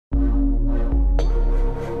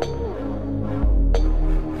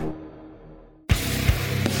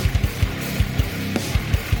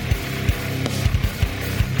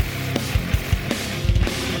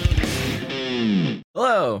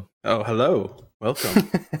Hello. Oh, hello. Welcome.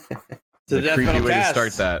 The Death creepy Metal way Cast. to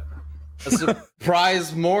start that. A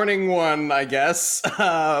surprise morning one, I guess.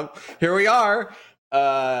 Here we are.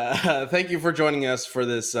 Thank you for joining us for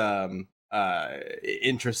this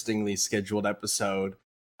interestingly scheduled episode.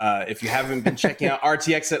 If you haven't been checking out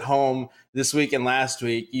RTX at Home this week and last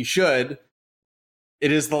week, you should.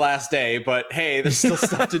 It is the last day, but hey, there's still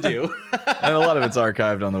stuff to do. And a lot of it's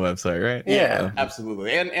archived on the website, right? Yeah.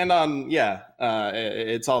 Absolutely. And on,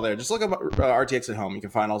 it's all there. Just look up RTX at Home. You can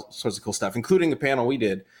find all sorts of cool stuff, including the panel we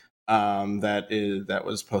did that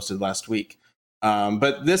was posted last week.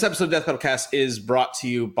 But this episode of Death Metal Cast is brought to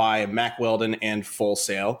you by Mack Weldon and Full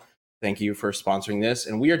Sail. Thank you for sponsoring this.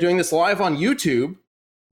 And we are doing this live on YouTube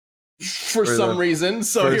for some reason.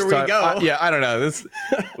 So here we go. I don't know. This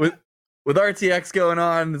with RTX going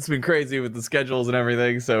on, it's been crazy with the schedules and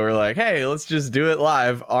everything. So we're like, hey, let's just do it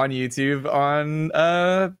live on YouTube on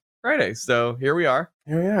Friday. So here we are.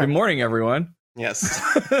 Good morning, everyone. Yes,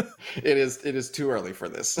 it is too early for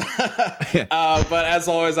this. But as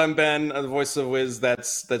always, I'm Ben, the voice of Wiz.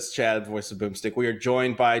 That's Chad, voice of Boomstick. We are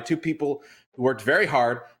joined by two people who worked very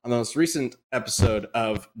hard on the most recent episode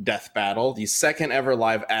of Death Battle, the second ever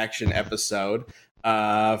live action episode.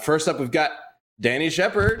 First up, we've got Danny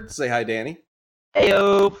Shepard. Say hi, Danny.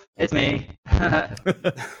 Heyo, it's me.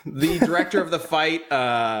 The director of the fight,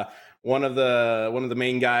 one of the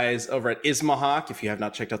main guys over at Ismahawk. If you have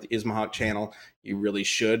not checked out the Ismahawk channel, you really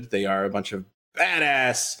should. They are a bunch of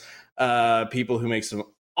badass people who make some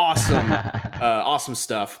awesome awesome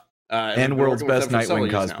stuff. And world's best Nightwing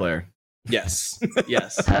cosplayer. Yes.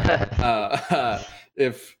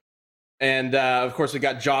 Of course we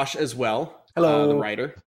got Josh as well. Hello. The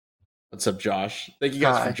writer. What's up, Josh? Thank you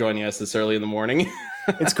guys for joining us this early in the morning.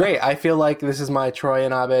 It's great. I feel like this is my Troy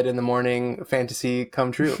and Abed in the morning fantasy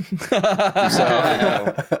come true.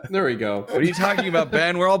 There we go. What are you talking about,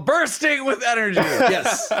 Ben? We're all bursting with energy.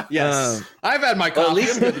 Yes. I've had my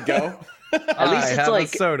coffee. I'm good to go. At least it's like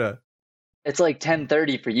soda. It's like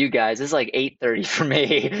 10:30 for you guys. It's like 8:30 for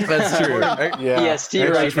me. That's true. EST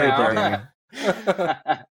right now.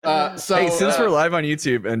 Hey, since we're live on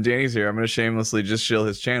YouTube and Danny's here, I'm going to shamelessly just shill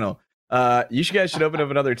his channel. You guys should open up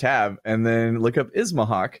another tab and then look up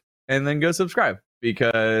Ismahawk and then go subscribe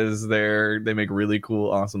because they make really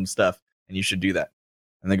cool, awesome stuff, and you should do that.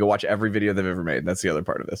 And then go watch every video they've ever made. That's the other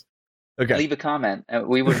part of this. Okay. Leave a comment.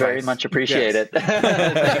 We would very much appreciate it.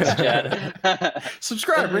 Thanks, Chad.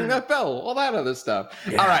 Subscribe, ring that bell, all that other stuff.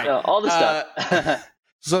 Yeah. All right. All the stuff.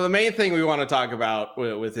 So the main thing we want to talk about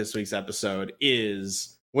with this week's episode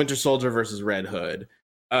is Winter Soldier versus Red Hood.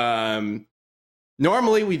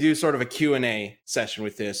 Normally we do sort of a Q&A session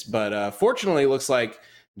with this, but fortunately it looks like,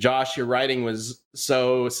 Josh, your writing was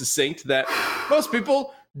so succinct that most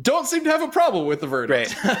people don't seem to have a problem with the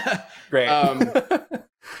verdict. Great.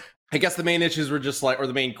 I guess the main issues were just like, or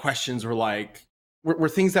the main questions were like, were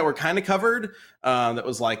things that were kind of covered. That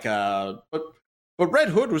was like, but Red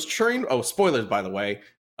Hood was trained. Oh, spoilers, by the way.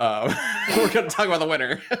 We're going to talk about the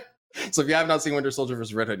winner. So if you have not seen Winter Soldier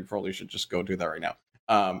versus Red Hood, you probably should just go do that right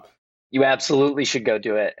now. You absolutely should go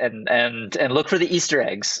do it and look for the Easter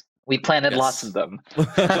eggs. We planted lots of them. So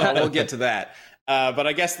we'll get to that. But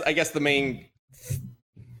I guess the main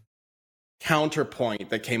counterpoint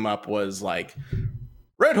that came up was like,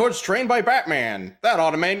 Red Hood's trained by Batman. That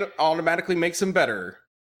automatically makes him better.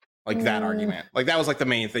 Like that argument. Like that was like the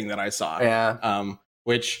main thing that I saw. Yeah.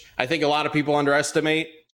 Which I think a lot of people underestimate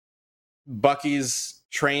Bucky's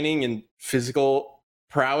training and physical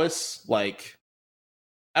prowess. Like,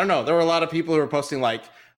 I don't know. There were a lot of people who were posting like,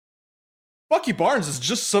 Bucky Barnes is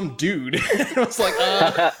just some dude. It was like,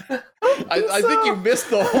 I think you missed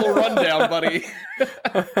the whole rundown, buddy.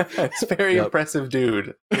 It's very impressive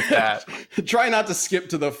dude with that. Try not to skip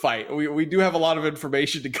to the fight. We do have a lot of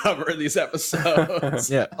information to cover in these episodes.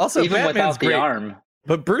 Yeah. Also, Even Batman's without the great, arm.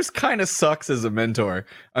 but Bruce kind of sucks as a mentor.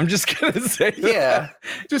 I'm just going to say that. Yeah.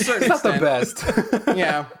 To a certain It's not the extent. best.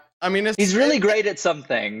 Yeah. I mean, He's really great at some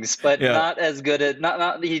things, but Yeah. not as good at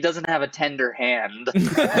not. He doesn't have a tender hand. He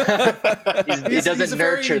He's doesn't a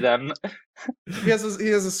nurture very- them. he has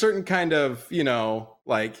a certain kind of,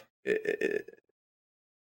 like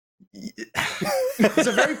it's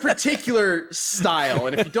a very particular style,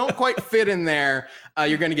 and if you don't quite fit in there,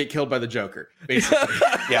 you're going to get killed by the Joker, basically.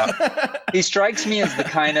 Yeah. He strikes me as the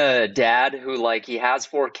kind of dad who, like, he has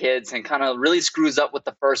 4 kids and kind of really screws up with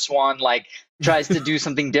the first one, like tries to do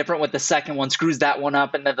something different with the second one, screws that one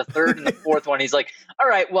up, and then the third and the fourth one, he's like, all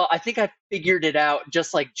right, well, I think I figured it out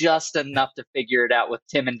just enough to figure it out with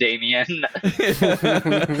Tim and Damian.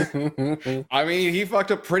 I mean, he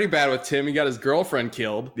fucked up pretty bad with Tim. He got his girlfriend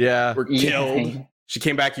killed. Yeah. Or killed. She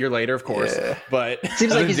came back a year later, of course, but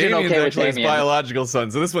seems like he's doing Damien's okay with actually his Damien. biological son,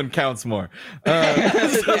 so this one counts more.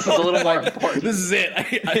 This is a little more important. This is it.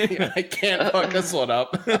 I can't fuck this one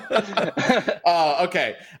up.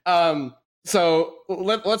 Okay. So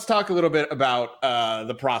let's talk a little bit about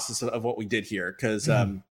the process of what we did here, because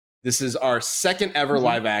this is our second ever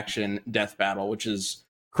live action death battle, which is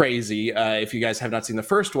crazy. If you guys have not seen the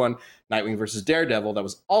first one, Nightwing versus Daredevil, that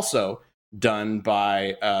was also done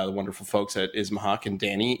by the wonderful folks at Ismahawk, and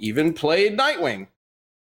Danny even played Nightwing.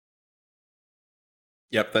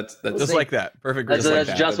 Yep, that's Just like that. Perfect.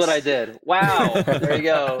 That's just what I did. Wow. There you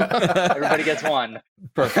go. Everybody gets one.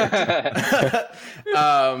 Perfect.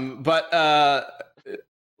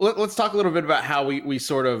 Let's talk a little bit about how we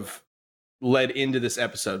sort of led into this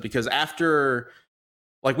episode, because after,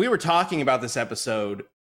 like, we were talking about this episode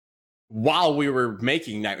while we were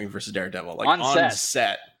making Nightwing versus Daredevil, like on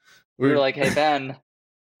set. We were like, hey Ben,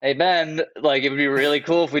 like, it would be really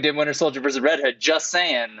cool if we did Winter Soldier versus Red Hood. Just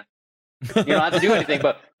saying. You don't have to do anything,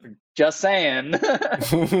 but just saying.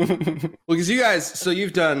 Well, because you guys, so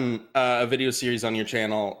you've done a video series on your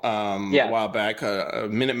channel a while back, a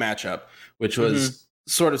minute matchup, which was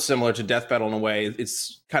sort of similar to Death Battle in a way.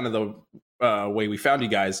 It's kind of the way we found you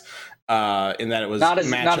guys, in that it was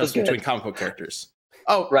matchups between comic book characters.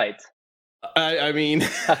 Oh, right. I mean,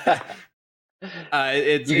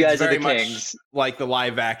 it's very much like the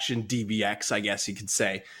live action DBX, I guess you could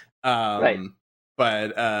say. Right.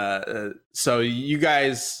 But so you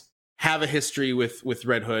guys have a history with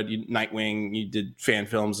Red Hood, Nightwing. You did fan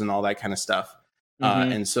films and all that kind of stuff.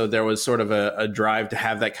 And so there was sort of a drive to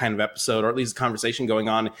have that kind of episode, or at least a conversation going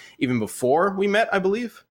on even before we met, I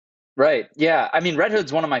believe. Right. Yeah. I mean, Red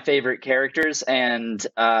Hood's one of my favorite characters, and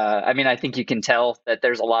I mean, I think you can tell that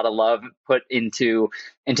there's a lot of love put into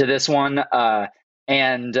this one.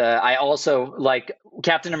 And I also, like,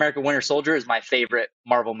 Captain America Winter Soldier is my favorite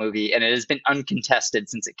Marvel movie, and it has been uncontested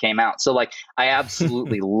since it came out. So, like, I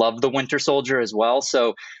absolutely love the Winter Soldier as well.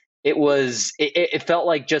 So it felt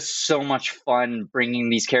like just so much fun bringing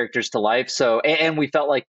these characters to life. So, and we felt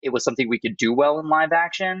like it was something we could do well in live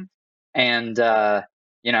action. And,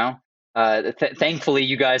 you know, thankfully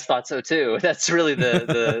you guys thought so too. That's really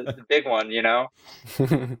the big one, you know?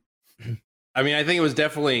 I mean, I think it was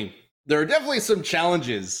there are definitely some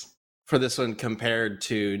challenges for this one compared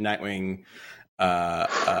to Nightwing,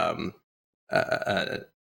 Nightwing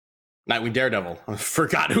Daredevil. I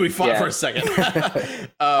forgot who we fought for a second.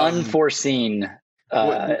 Unforeseen.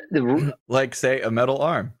 Like, say, a metal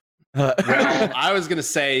arm. Well, I was going to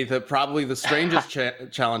say that probably the strangest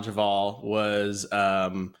challenge of all was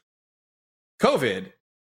COVID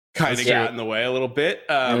kind of got in the way a little bit.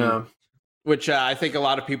 Which I think a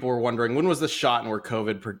lot of people were wondering, when was the shot and what kind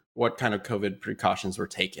of COVID precautions were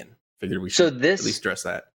taken? Figured we should at least address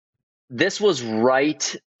that. This was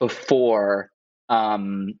right before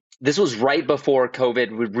COVID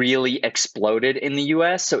really exploded in the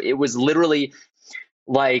US. So it was literally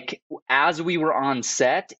like, as we were on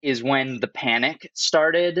set is when the panic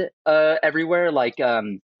started everywhere.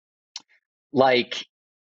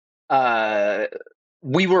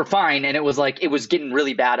 We were fine, and it was like, it was getting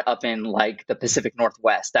really bad up in like the Pacific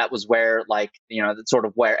Northwest. That was where, like, you know, that's sort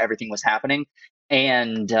of where everything was happening.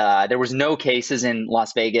 And there was no cases in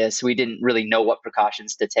Las Vegas. We didn't really know what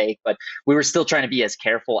precautions to take, but we were still trying to be as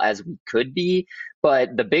careful as we could be.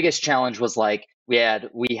 But the biggest challenge was, like, we had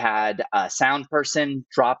a sound person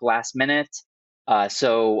drop last minute.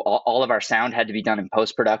 So all of our sound had to be done in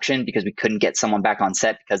post-production because we couldn't get someone back on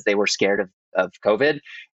set because they were scared of COVID.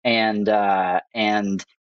 And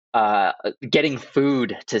getting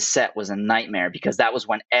food to set was a nightmare, because that was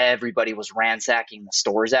when everybody was ransacking the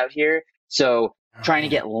stores out here. So trying to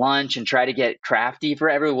get lunch and try to get Crafty for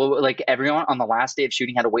everyone, like, everyone on the last day of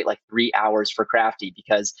shooting had to wait like 3 hours for Crafty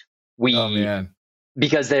because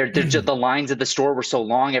because the lines at the store were so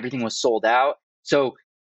long, everything was sold out. So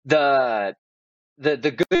the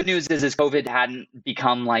good news is COVID hadn't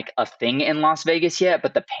become like a thing in Las Vegas yet,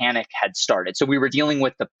 but the panic had started. So we were dealing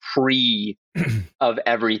with the pre of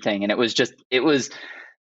everything. And it was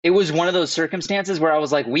one of those circumstances where I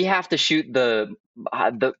was like, we have to shoot the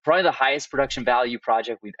probably the highest production value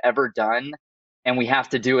project we've ever done. And we have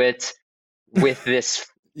to do it with this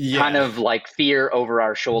kind of like fear over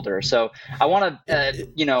our shoulder. So I want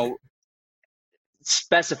to,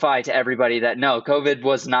 specify to everybody that no, COVID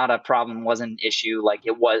was not a problem, wasn't an issue. Like,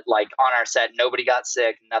 it was, like, on our set, nobody got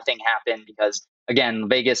sick, nothing happened, because again,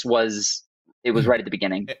 Vegas was right at the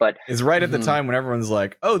beginning. But it's right at the time when everyone's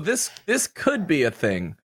like, oh, this could be a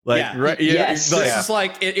thing. Like, right? Yes. This is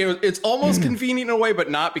like it's almost convenient in a way,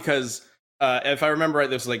 but not, because if I remember right,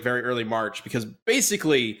 this was like very early March, because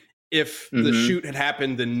basically if the shoot had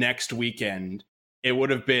happened the next weekend, it would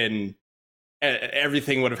have been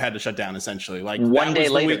everything would have had to shut down essentially. Like one day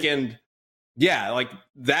later. Weekend. Yeah, like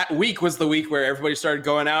that week was the week where everybody started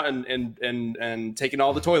going out and taking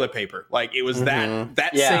all the toilet paper. Like it was same.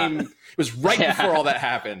 It was right before all that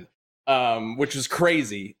happened, which was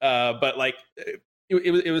crazy. But like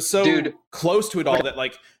it was so close to it all that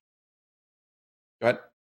like. Go ahead.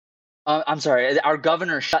 I'm sorry. Our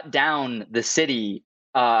governor shut down the city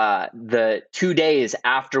the 2 days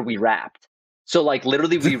after we wrapped. So like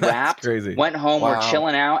literally we wrapped, went home, we're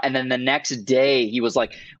chilling out. And then the next day he was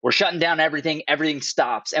like, we're shutting down everything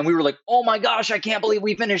stops. And we were like, oh my gosh, I can't believe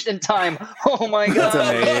we finished in time. Oh my God.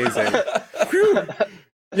 That's amazing.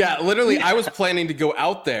 Yeah, literally I was planning to go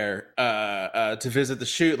out there to visit the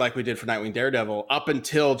shoot like we did for Nightwing Daredevil up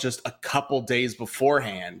until just a couple days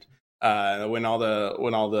beforehand when all the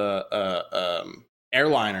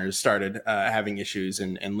airliners started having issues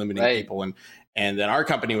and limiting people. And then our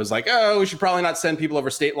company was like, oh, we should probably not send people over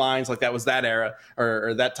state lines. Like that was that era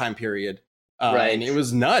or that time period. And it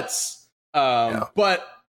was nuts. But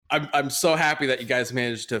I'm so happy that you guys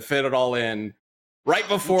managed to fit it all in right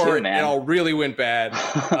before it all really went bad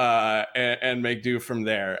and make do from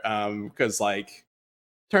there. Because like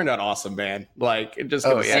turned out awesome, man. Like it just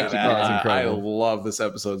goes I love this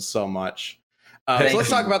episode so much. So let's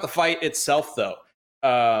talk about the fight itself though.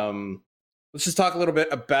 Let's just talk a little bit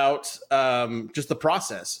about just the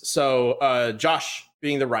process. So, Josh,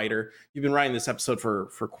 being the writer, you've been writing this episode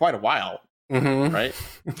for quite a while, right?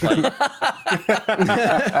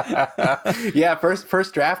 Yeah,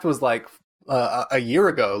 first draft was like a year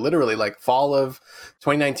ago, literally, like fall of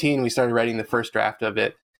 2019. We started writing the first draft of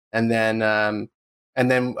it, and then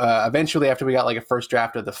eventually, after we got like a first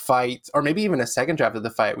draft of the fight, or maybe even a second draft of the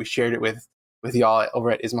fight, we shared it with y'all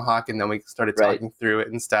over at Ismahawk, and then we started talking through it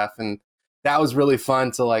and stuff, and that was really fun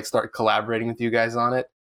to like start collaborating with you guys on it.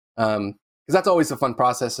 Because that's always a fun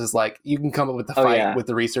process is like you can come up with the fight with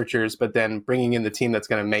the researchers, but then bringing in the team that's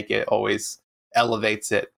going to make it always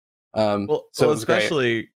elevates it. So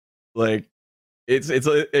especially like it's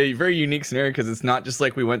a very unique scenario because it's not just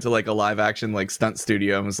like we went to like a live action like stunt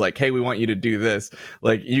studio and was like, hey, we want you to do this.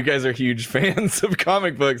 Like you guys are huge fans of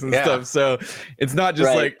comic books and stuff, so it's not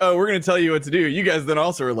just like, oh, we're gonna tell you what to do. You guys then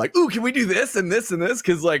also are like, ooh, can we do this and this and this,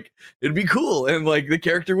 because like it'd be cool and like the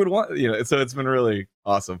character would want, so it's been really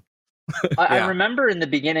awesome. I remember in the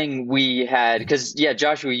beginning we had, because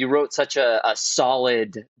Joshua, you wrote such a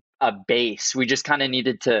solid base. We just kind of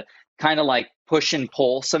needed to kind of like push and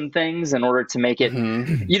pull some things in order to make it,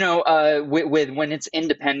 with when it's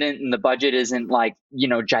independent and the budget isn't like,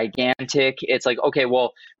 gigantic. It's like, okay,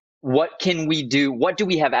 well, what can we do? What do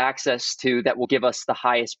we have access to that will give us the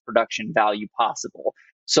highest production value possible?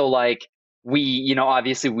 So like we,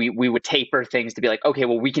 obviously we would taper things to be like, okay,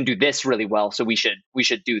 well, we can do this really well, so we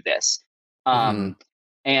should do this. And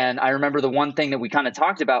I remember the one thing that we kind of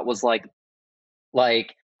talked about was like,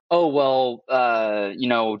 oh, well,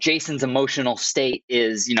 Jason's emotional state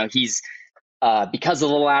is, he's because of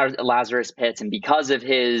the Lazarus Pits and because of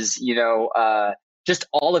his, just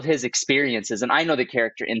all of his experiences. And I know the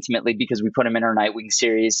character intimately because we put him in our Nightwing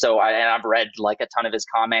series. So I've read like a ton of his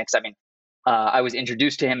comics. I mean, I was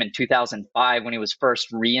introduced to him in 2005 when he was first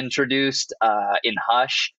reintroduced in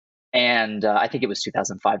Hush. And I think it was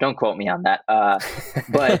 2005. Don't quote me on that.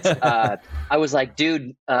 But I was like,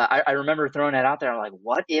 dude, I remember throwing it out there. I'm like,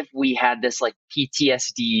 what if we had this like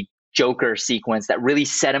PTSD Joker sequence that really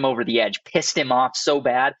set him over the edge, pissed him off so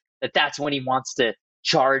bad that that's when he wants to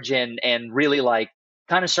charge in and really like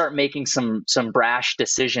kind of start making some brash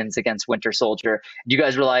decisions against Winter Soldier. You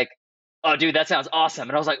guys were like, oh, dude, that sounds awesome.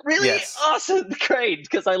 And I was like, really? Yes. Awesome. Great.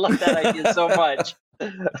 Because I love that idea so much.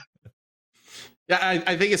 Yeah,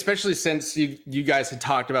 I think especially since you guys had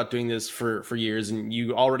talked about doing this for years and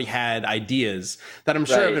you already had ideas that I'm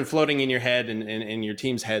sure have been floating in your head and in your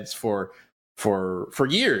team's heads for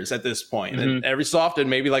years at this point. And every so often,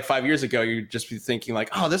 maybe like 5 years ago, you'd just be thinking like,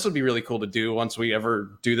 oh, this would be really cool to do once we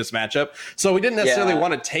ever do this matchup. So we didn't necessarily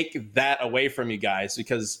want to take that away from you guys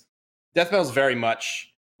because Death Metal is very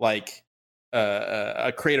much like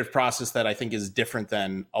a creative process that I think is different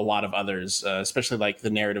than a lot of others, especially like the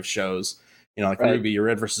narrative shows. Like Ruby or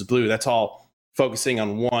Red versus Blue, that's all focusing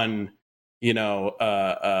on one,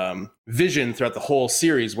 vision throughout the whole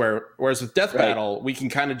series. Whereas with Death Battle, we can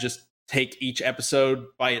kind of just take each episode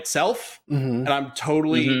by itself. And I'm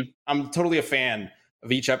totally a fan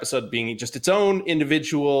of each episode being just its own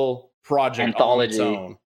individual project, anthology on its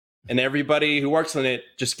own. And everybody who works on it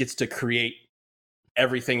just gets to create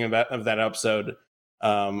everything of that episode,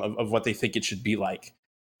 of what they think it should be like.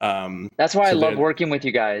 That's why I love working with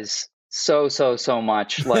you guys. so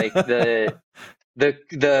much. Like the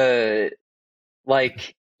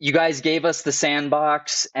like you guys gave us the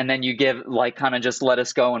sandbox, and then you give like kind of just let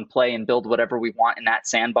us go and play and build whatever we want in that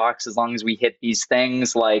sandbox as long as we hit these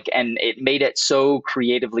things. Like, and it made it so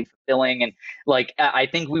creatively fulfilling. And like I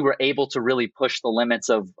think we were able to really push the limits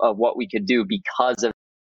of what we could do because of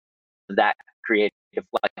that creative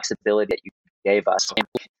flexibility that you gave us. And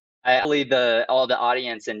I believe all the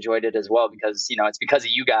audience enjoyed it as well, because it's because of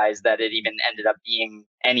you guys that it even ended up being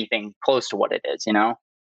anything close to what it is.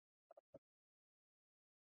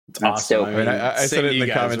 It's awesome. I mean, I said it in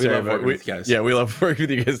the commentary, but we love working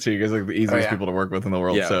with you guys too. You guys are like the easiest people to work with in the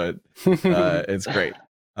world, so it's great.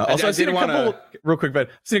 Also, I've seen a couple real quick, but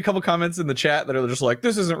I've seen a couple comments in the chat that are just like,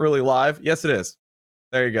 "This isn't really live." Yes, it is.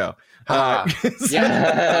 There you go. I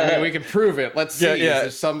mean, we can prove it. Let's see. Is there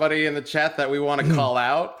somebody in the chat that we want to call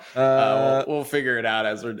out? We'll figure it out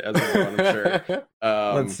as we're going, I'm sure.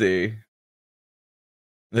 Let's see.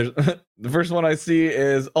 There's the first one I see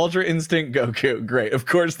is Ultra Instinct Goku. Great. Of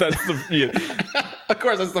course, that's the. Of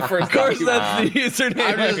course, that's the first. Of course, that's the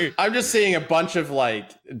username. I'm just seeing a bunch of like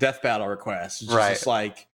death battle requests. It's just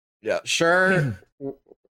like, sure.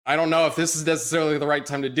 I don't know if this is necessarily the right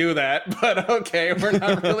time to do that, but okay, we're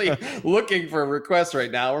not really looking for requests right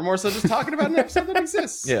now. We're more so just talking about an episode that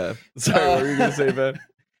exists. Yeah. Sorry, what were you gonna say, Ben?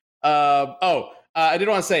 I did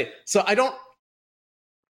want to say, so I don't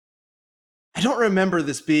remember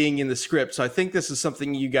this being in the script, so I think this is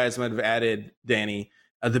something you guys might have added, Danny.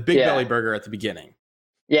 The Big Belly Burger at the beginning.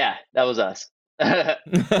 Yeah, that was us. So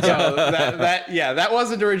that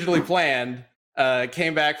wasn't originally planned.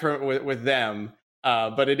 Came back from with them,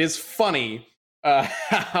 but it is funny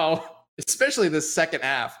how, especially this second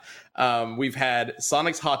half, we've had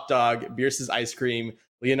Sonic's hot dog, Bierce's ice cream,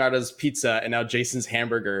 Leonardo's pizza, and now Jason's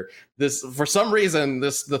hamburger. This, for some reason,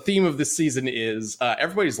 the theme of this season is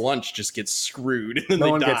everybody's lunch just gets screwed and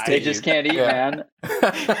no one die. They just can't eat, man.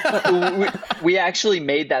 we actually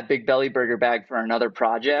made that Big Belly Burger bag for another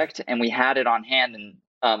project, and we had it on hand. And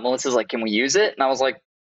Melissa's like, "Can we use it?" And I was like,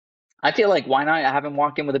 "I feel like why not have him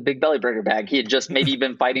walk in with a Big Belly Burger bag?" He had just maybe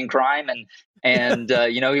been fighting crime, and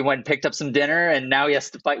he went and picked up some dinner, and now he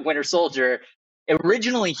has to fight Winter Soldier.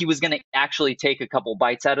 Originally, he was going to actually take a couple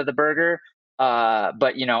bites out of the burger,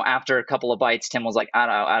 but after a couple of bites, Tim was like, "I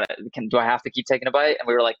don't know, do I have to keep taking a bite?" And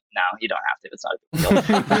we were like, "No, you don't have to. It's not a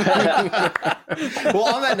big deal."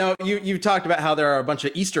 Well, on that note, you've talked about how there are a bunch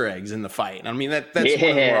of Easter eggs in the fight. I mean, that's one of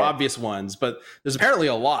the more obvious ones, but there's apparently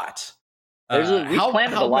a lot. How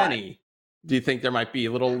many do you think there might be?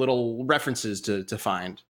 Little references to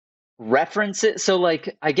find? References? So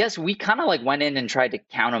I guess we kind of went in and tried to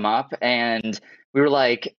count them up, and we were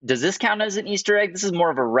like, does this count as an Easter egg? This is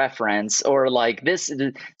more of a reference, or this.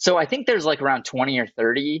 So I think there's around 20 or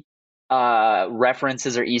 30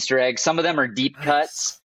 references or Easter eggs. Some of them are deep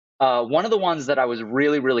cuts. One of the ones that I was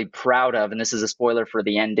really, really proud of, and this is a spoiler for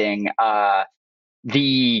the ending,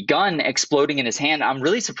 the gun exploding in his hand. I'm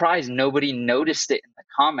really surprised nobody noticed it in the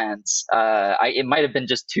comments. It might have been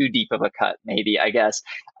just too deep of a cut, maybe, I guess.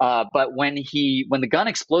 But when the gun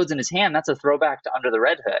explodes in his hand, that's a throwback to Under the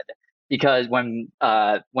Red Hood, because when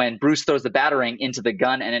Bruce throws the Batarang into the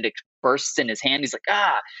gun and it bursts in his hand, he's like,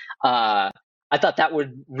 I thought that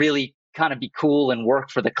would really kind of be cool and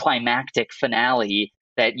work for the climactic finale,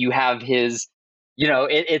 that you have his.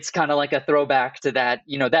 It's kind of like a throwback to that.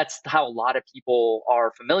 That's how a lot of people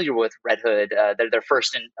are familiar with Red Hood. Their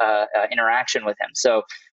first interaction with him. So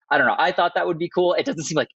I don't know. I thought that would be cool. It doesn't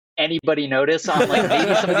seem like anybody noticed. I'm like,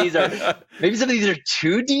 maybe some of these are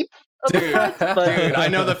too deep. Dude, I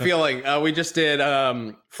know the feeling. We just did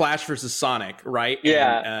Flash versus Sonic, right?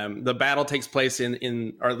 Yeah. And, the battle takes place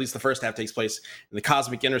in, or at least the first half takes place in the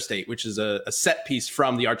Cosmic Interstate, which is a set piece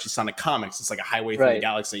from the Archie Sonic comics. It's like a highway through the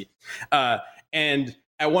galaxy. And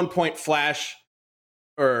at one point, Flash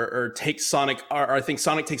or takes Sonic, or I think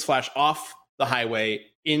Sonic takes Flash off the highway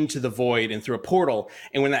into the void and through a portal.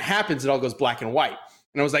 And when that happens, it all goes black and white.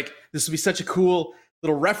 And I was like, this would be such a cool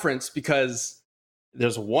little reference, because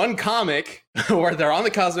there's one comic where they're on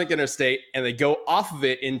the Cosmic Interstate and they go off of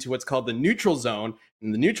it into what's called the neutral zone.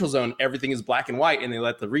 In the neutral zone, everything is black and white, and they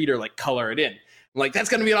let the reader color it in. I'm like, that's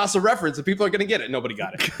going to be an awesome reference, and people are going to get it. Nobody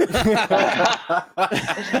got it.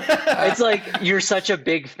 It's like, you're such a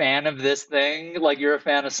big fan of this thing. You're a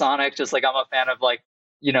fan of Sonic, just like I'm a fan of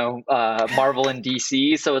Marvel and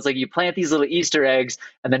DC. So it's like you plant these little Easter eggs,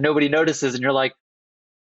 and then nobody notices, and you're like,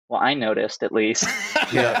 well, I noticed at least.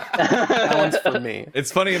 Yeah, that one's for me.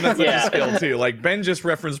 It's funny, and that's such a skill too. Ben just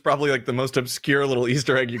referenced probably the most obscure little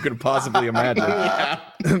Easter egg you could possibly imagine.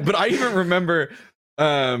 But I even remember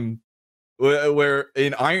where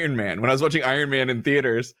in Iron Man, when I was watching Iron Man in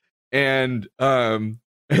theaters, and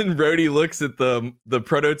Rhodey looks at the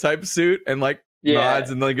prototype suit and like nods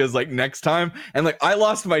and then goes like next time, and like I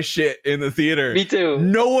lost my shit in the theater. Me too.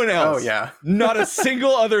 No one else. Oh yeah. Not a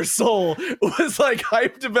single other soul was like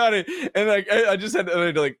hyped about it, and like I just had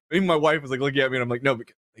to like, even my wife was like looking at me, and I'm like, no,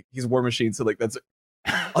 because like, he's War Machine, so like that's.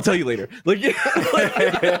 I'll tell you later. Like, he's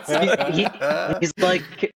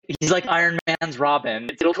like Iron Man's Robin.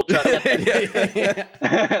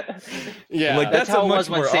 Yeah. Like that's how a it much was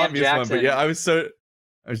when more Sam obvious Jackson. one. But yeah, I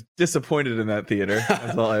was disappointed in that theater.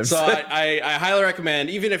 That's all I'm So saying. I highly recommend,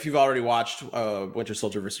 even if you've already watched Winter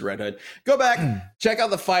Soldier vs. Red Hood, go back, check out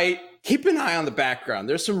the fight. Keep an eye on the background.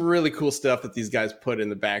 There's some really cool stuff that these guys put in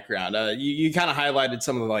the background. You kind of highlighted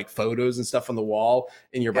some of the like photos and stuff on the wall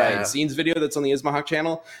in your behind the scenes video that's on the Ismahawk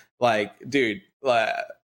channel. Like, dude,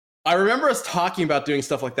 I remember us talking about doing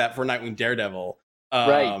stuff like that for Nightwing Daredevil.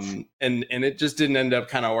 Right. And it just didn't end up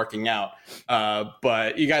kind of working out.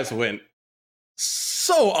 But you guys went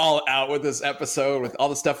so all out with this episode with all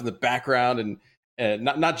the stuff in the background and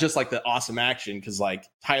not just like the awesome action, because like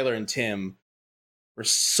Tyler and Tim were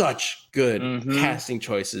such good casting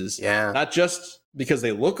choices. Yeah. Not just because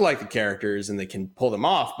they look like the characters and they can pull them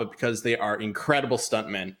off, but because they are incredible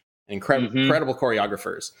stuntmen and incredible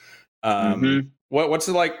choreographers. What's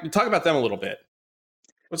it like? Talk about them a little bit.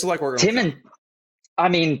 What's it like working Tim with them? and I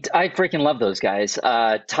mean, I freaking love those guys.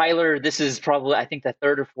 Tyler, this is probably, I think, the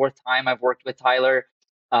third or fourth time I've worked with Tyler.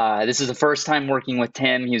 This is the first time working with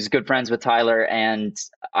Tim. He was good friends with Tyler, and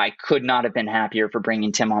I could not have been happier for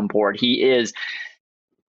bringing Tim on board. He is,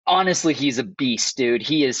 honestly, he's a beast, dude.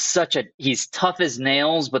 He is he's tough as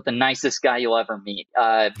nails, but the nicest guy you'll ever meet.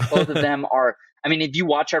 Both of them are, I mean, if you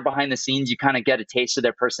watch our behind the scenes, you kind of get a taste of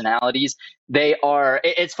their personalities. They are,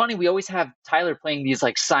 it's funny, we always have Tyler playing these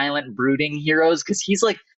like silent brooding heroes because he's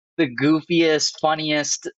like the goofiest,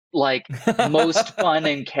 funniest, like most fun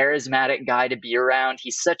and charismatic guy to be around.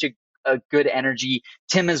 He's such a good energy.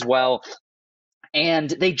 Tim as well. And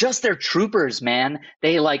they're troopers, man.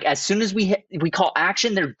 They like, as soon as we call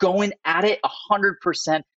action, they're going at it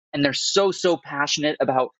 100%. And they're so passionate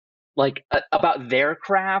about their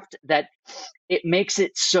craft that it makes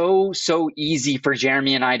it so easy for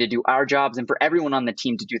Jeremy and I to do our jobs and for everyone on the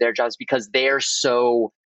team to do their jobs because they're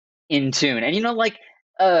so in tune. And, you know, like,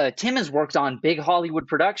 Tim has worked on big Hollywood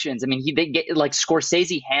productions. I mean, they get like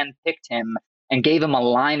Scorsese handpicked him and gave him a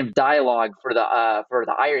line of dialogue for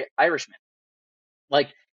the Irishman.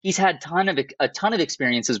 Like, he's had a ton of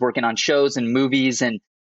experiences working on shows and movies and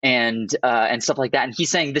stuff like that. And he's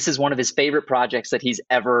saying this is one of his favorite projects that he's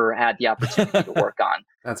ever had the opportunity to work on.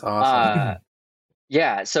 That's awesome.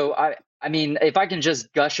 Yeah. So I mean, if I can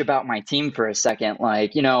just gush about my team for a second,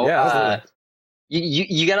 like, you know,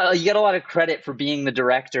 you got a lot of credit for being the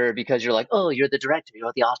director because you're like, oh, you're the director,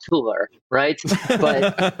 you're the auteur, right?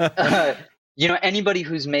 But you know, anybody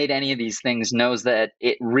who's made any of these things knows that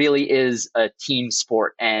it really is a team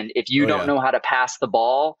sport. And if you don't know how to pass the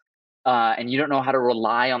ball, and you don't know how to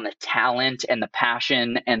rely on the talent and the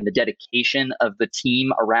passion and the dedication of the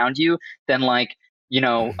team around you, then like, you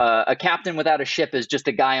know, a captain without a ship is just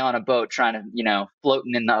a guy on a boat trying to, you know,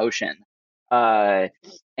 floating in the ocean. And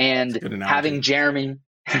having Jeremy,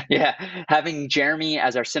 having Jeremy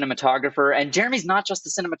as our cinematographer, and Jeremy's not just a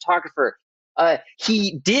cinematographer.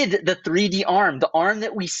 He did the 3D arm. The arm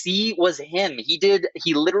that we see was him. He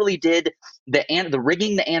literally did the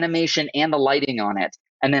rigging, the animation, and the lighting on it.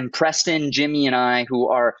 And then Preston, Jimmy, and I, who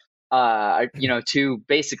are, you know, two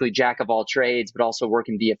basically jack of all trades, but also work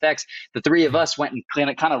in VFX. The three of us went and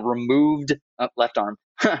kind of removed left arm,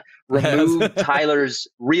 removed Tyler's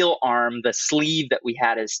real arm, the sleeve that we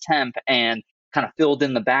had as temp, and kind of filled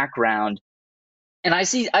in the background. And I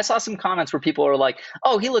saw some comments where people are like,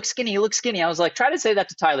 "Oh, he looks skinny. He looks skinny." I was like, try to say that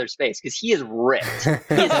to Tyler's face because he is ripped.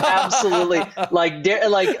 He is absolutely like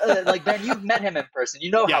Ben. You've met him in person.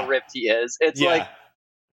 You know how ripped he is. It's like.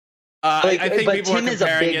 I think people Tim are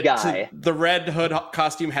comparing it guy. to the Red Hood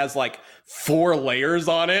costume has like 4 layers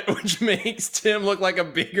on it, which makes Tim look like a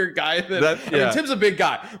bigger guy than. I mean, Tim's a big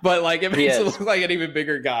guy, but like it makes him look like an even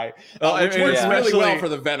bigger guy, which works really well for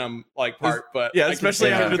the Venom like part. But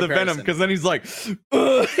especially after the Venom, because then he's like, you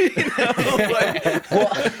know, like,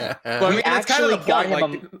 but I mean, that's kind of the point.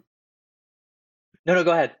 Like, no,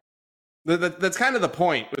 go ahead. That's kind of the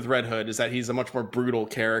point with Red Hood, is that he's a much more brutal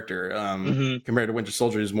character compared to Winter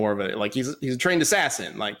Soldier, who's more of a like he's a trained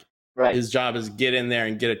assassin. Like his job is get in there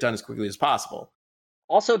and get it done as quickly as possible.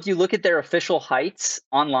 Also, if you look at their official heights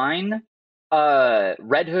online,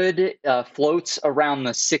 Red Hood floats around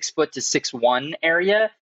the 6 foot to 6'1"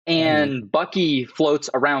 area, and Bucky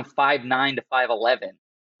floats around 5'9" to 5'11",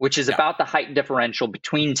 which is about the height differential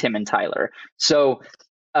between Tim and Tyler. So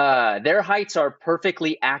their heights are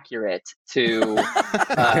perfectly accurate to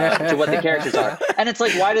what the characters are, and it's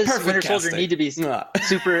like, why does Winter Soldier need to be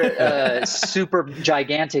super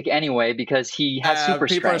gigantic anyway? Because he has super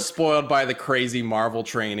people strength. are spoiled by the crazy Marvel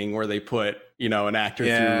training where they put an actor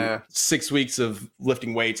through 6 weeks of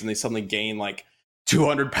lifting weights and they suddenly gain like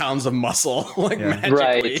 200 pounds of muscle magically.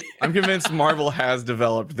 Right. I'm convinced Marvel has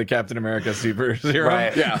developed the Captain America super serum.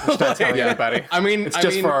 Right. Yeah. Not telling anybody. I mean, it's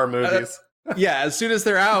just for our movies. Yeah, as soon as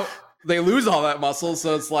they're out, they lose all that muscle,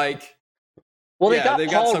 so it's like, well, they got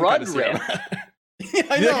Paul Rudd yeah,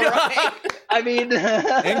 I know, right? I mean,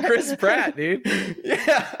 and Chris Pratt, dude.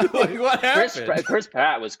 Yeah, like what happened? Chris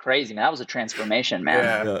Pratt was crazy, man. That was a transformation,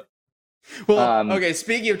 man. Yeah. Well, okay.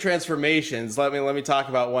 Speaking of transformations, let me talk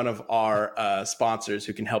about one of our sponsors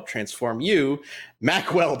who can help transform you,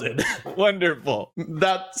 Mack Weldon. Wonderful.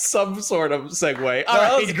 That's some sort of segue.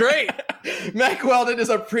 That was great. Mack Weldon is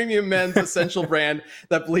a premium men's essential brand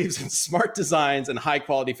that believes in smart designs and high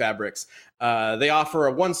quality fabrics. They offer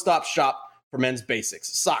a one-stop shop for men's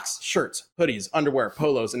basics: socks, shirts, hoodies, underwear,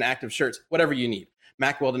 polos, and active shirts. Whatever you need,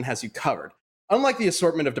 Mack Weldon has you covered. Unlike the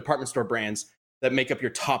assortment of department store brands that make up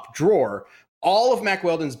your top drawer, all of Mack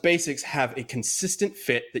Weldon's basics have a consistent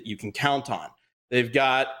fit that you can count on. They've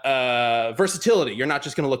got versatility. You're not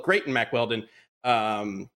just going to look great in Mack Weldon.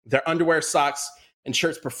 Their underwear, socks, and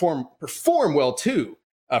shirts perform well too.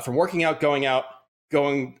 From working out, going to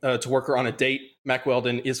work or on a date, Mack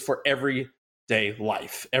Weldon is for everyday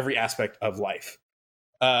life, every aspect of life.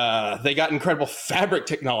 They got incredible fabric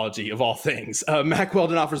technology of all things. Mack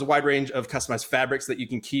Weldon offers a wide range of customized fabrics that you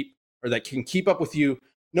can keep that can keep up with you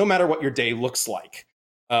no matter what your day looks like.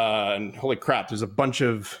 And holy crap, there's a bunch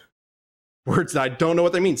of words that I don't know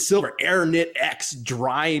what they mean. Silver, Air Knit X,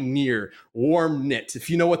 Dry Near, Warm Knit. If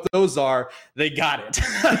you know what those are, they got it.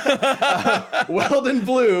 Weldon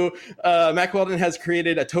Blue. Mack Weldon has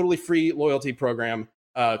created a totally free loyalty program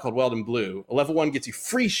called Weldon Blue. A level 1 gets you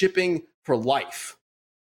free shipping for life.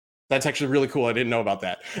 That's actually really cool. I didn't know about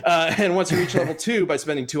that. And once you reach level 2 by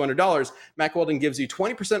spending $200, Mack Weldon gives you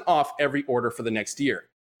 20% off every order for the next year.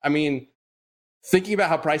 I mean, thinking about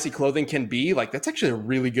how pricey clothing can be, like, that's actually a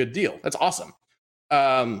really good deal. That's awesome.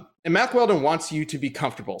 And Mack Weldon wants you to be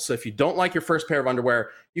comfortable. So if you don't like your first pair of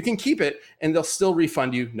underwear, you can keep it and they'll still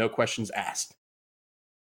refund you, no questions asked.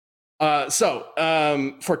 So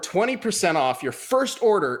for 20% off your first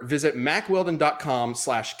order, visit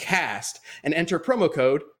mackweldon.com/cast and enter promo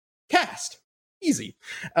code CAST. Easy.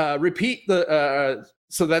 Repeat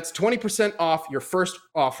so that's 20% off your first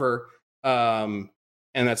offer. And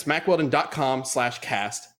that's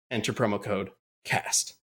mackweldon.com/cast. Enter promo code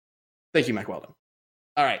CAST. Thank you, Mack Weldon.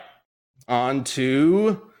 All right. On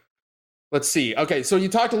to, let's see. Okay, so you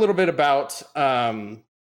talked a little bit about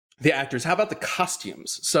the actors. How about the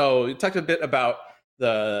costumes? So you talked a bit about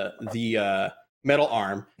the metal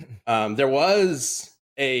arm. There was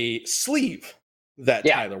a sleeve that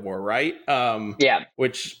Tyler wore, right?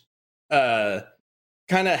 Which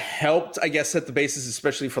kind of helped, I guess, set the basis,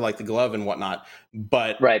 especially for like the glove and whatnot.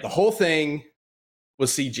 But the whole thing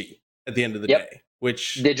was CG at the end of the day,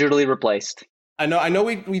 which digitally replaced. I know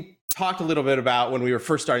we talked a little bit about when we were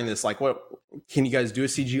first starting this, like, what can you guys do a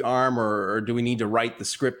CG arm, or do we need to write the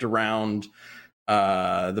script around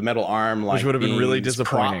the metal arm? Like, which would have been really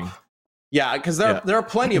disappointing. Yeah, because there are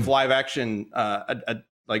plenty of live action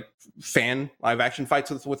like fan live action fights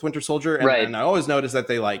with Winter Soldier, and I always notice that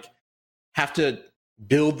they like have to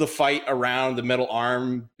build the fight around the metal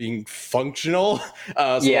arm being functional.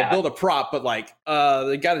 So they'll build a prop, but like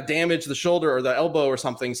they got to damage the shoulder or the elbow or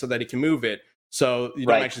something so that he can move it. So you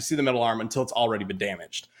don't actually see the metal arm until it's already been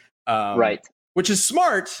damaged. Which is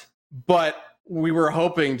smart, but we were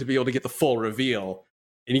hoping to be able to get the full reveal,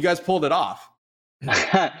 and you guys pulled it off.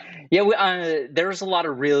 There's a lot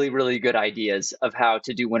of really, really good ideas of how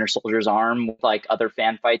to do Winter Soldier's arm with like other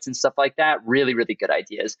fan fights and stuff like that. Really, really good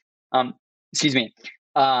ideas. Excuse me.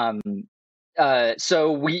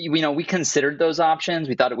 So we considered those options.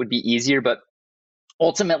 We thought it would be easier, but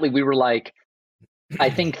ultimately we were like, I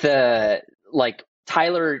think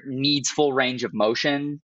Tyler needs full range of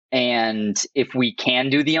motion, and if we can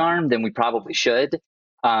do the arm, then we probably should.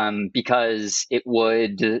 Because it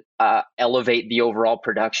would elevate the overall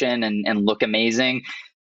production and look amazing.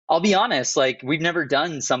 I'll be honest, like, we've never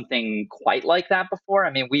done something quite like that before.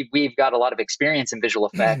 I mean, we've got a lot of experience in visual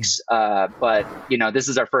effects, but this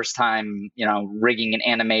is our first time, rigging and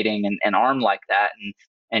animating an arm like that.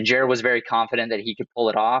 And Jared was very confident that he could pull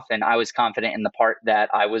it off, and I was confident in the part that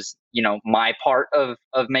I was, my part of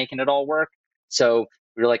making it all work. So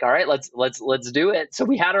we were like, all right, let's do it. So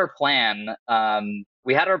we had our plan.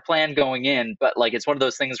 we had our plan going in, but like it's one of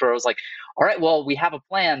those things where I was like, all right, well, we have a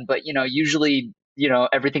plan, but usually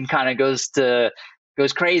everything kind of goes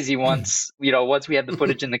crazy once we have the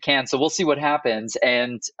footage in the can. So we'll see what happens.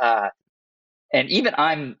 And even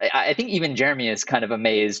I think even Jeremy is kind of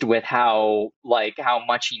amazed with how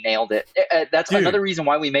much he nailed it. That's another reason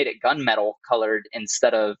why we made it gunmetal colored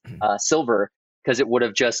instead of silver, because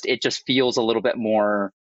it just feels a little bit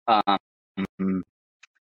more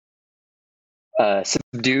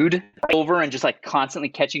subdued over, and just like constantly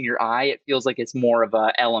catching your eye. It feels like it's more of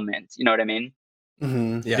a element. You know what I mean?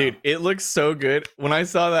 Mm-hmm. Yeah. Dude, it looks so good. When I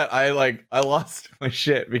saw that, I lost my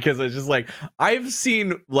shit, because I was just like, I've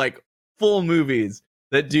seen like full movies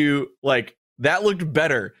that do like that looked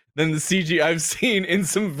better than the CG I've seen in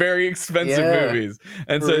some very expensive movies.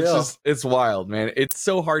 And so it's wild, man. It's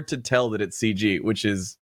so hard to tell that it's CG, which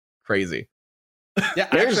is crazy. Yeah,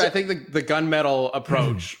 actually, I think the gunmetal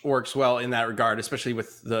approach works well in that regard, especially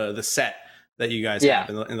with the set that you guys have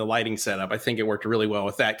in the lighting setup. I think it worked really well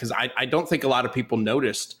with that, because I don't think a lot of people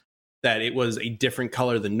noticed that it was a different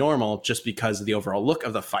color than normal just because of the overall look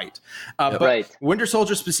of the fight. But Winter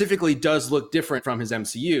Soldier specifically does look different from his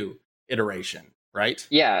MCU iteration, right?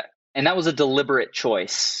 Yeah, and that was a deliberate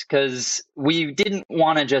choice, because we didn't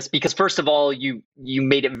want to because first of all, you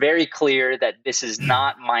made it very clear that this is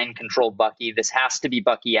not mind control Bucky. This has to be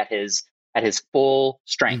Bucky at his full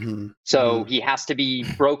strength. Mm-hmm. So he has to be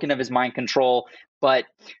broken of his mind control. But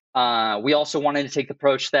we also wanted to take the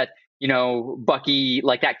approach that, Bucky,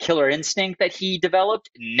 like that killer instinct that he developed,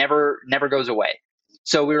 never goes away.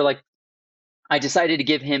 So we were like, I decided to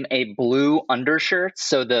give him a blue undershirt.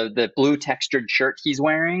 So the blue textured shirt he's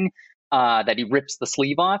wearing, that he rips the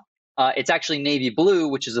sleeve off, it's actually navy blue,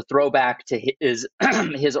 which is a throwback to his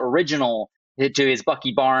his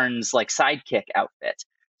Bucky Barnes like sidekick outfit.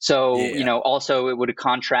 So, also it would have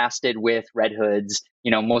contrasted with Red Hood's,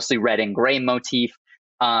 mostly red and gray motif.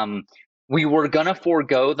 We were going to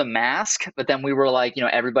forego the mask, but then we were like,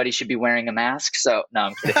 everybody should be wearing a mask. So, no,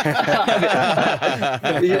 I'm kidding.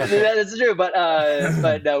 That's true.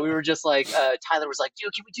 But no, we were just like, Tyler was like,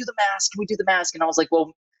 dude, can we do the mask? Can we do the mask? And I was like,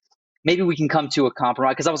 well, maybe we can come to a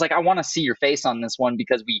compromise. Because I was like, I want to see your face on this one,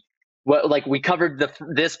 because we covered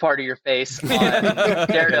this part of your face on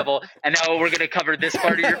Daredevil, and now we're gonna cover this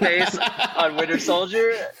part of your face on Winter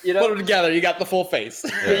Soldier. Put them together, you got the full face.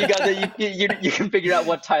 You got you can figure out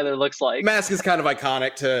what Tyler looks like. Mask is kind of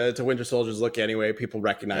iconic to Winter Soldier's look anyway. People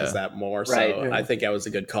recognize that more, so I think that was a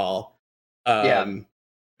good call. But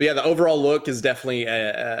the overall look is definitely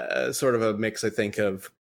a sort of a mix, I think, of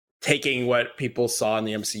taking what people saw in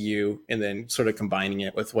the MCU and then sort of combining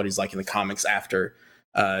it with what he's like in the comics after.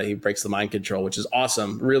 He breaks the mind control, which is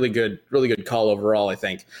awesome. Really good call overall, I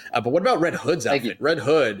think. But what about Red Hood's outfit? Red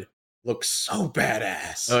Hood looks so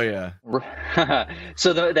badass. Oh yeah.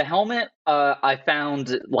 So the helmet I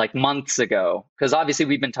found like months ago, because obviously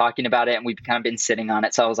we've been talking about it and we've kind of been sitting on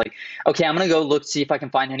it. So I was like, okay, I'm gonna go look, see if I can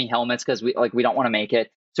find any helmets, because we don't want to make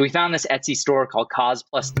it. So we found this Etsy store called Cos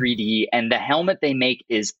Plus 3D, and the helmet they make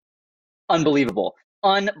is unbelievable.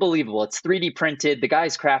 It's 3D printed. The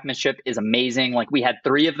guy's craftsmanship is amazing. Like, we had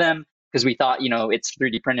 3 of them because we thought, it's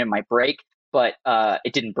 3D printed, it might break, but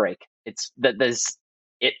it didn't break. It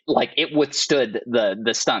withstood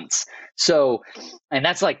the stunts. So, and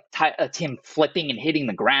that's like Tim flipping and hitting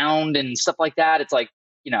the ground and stuff like that. It's like,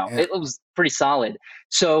 it was pretty solid.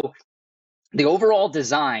 So the overall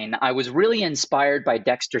design, I was really inspired by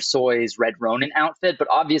Dexter Soy's Red Ronin outfit, but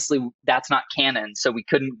obviously that's not canon, so we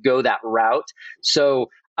couldn't go that route. So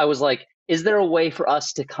I was like, is there a way for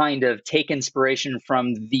us to kind of take inspiration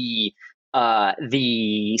from the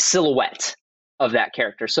silhouette of that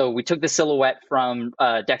character? So we took the silhouette from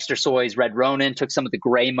Dexter Soy's Red Ronin, took some of the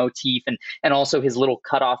gray motif and also his little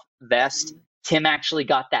cutoff vest. Tim actually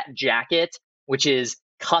got that jacket, which is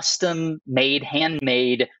custom made,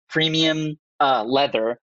 handmade, premium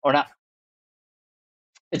leather, or not.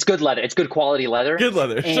 It's good leather. It's good quality leather. Good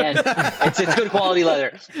leather. And it's good quality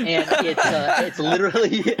leather. And it's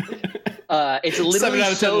literally 7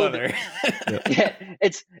 out of 10 leather. Yeah,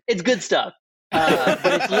 it's good stuff. But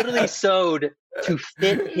it's literally sewed to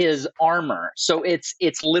fit his armor. So it's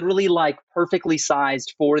literally like perfectly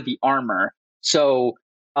sized for the armor. So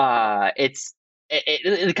it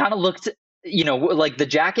kind of looked, like the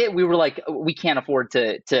jacket, we were like, we can't afford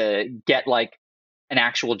to get like an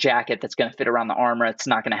actual jacket that's going to fit around the armor. It's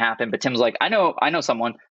not going to happen. But Tim's like, I know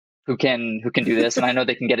someone who can do this, and I know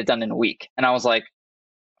they can get it done in a week. And I was like,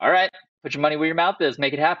 all right, put your money where your mouth is,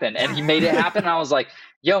 make it happen. And he made it happen. And I was like,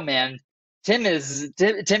 yo, man, Tim is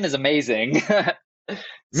amazing.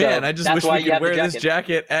 Man, I just wish we could wear this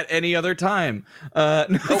jacket at any other time.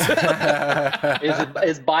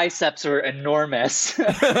 His biceps are enormous.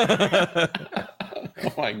 Oh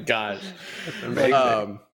my god,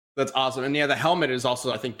 that's awesome! And yeah, the helmet is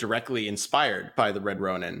also, I think, directly inspired by the Red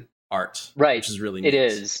Ronin art, right? Which is really neat. It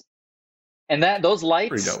is, and those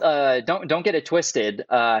lights, don't get it twisted.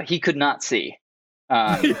 He could not see.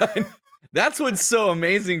 That's what's so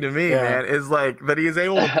amazing to me, man, is like that he is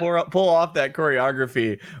able to pull off that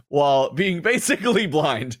choreography while being basically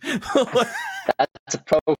blind. That's a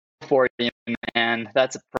pro for you, man.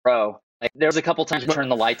 That's a pro. Like, there was a couple times to turn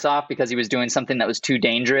the lights off because he was doing something that was too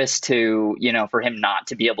dangerous to, for him not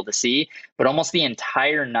to be able to see. But almost the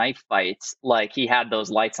entire knife fights, like, he had those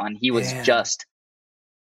lights on. He was just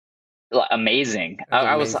amazing.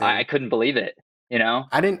 I couldn't believe it.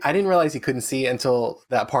 I didn't realize he couldn't see until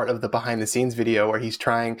that part of the behind the scenes video where he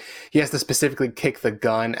has to specifically kick the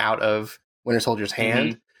gun out of Winter Soldier's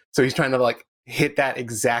hand. So he's trying to like hit that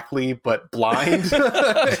exactly, but blind.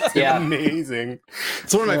 It's amazing.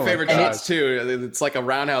 It's one of my favorite shots too. It's like a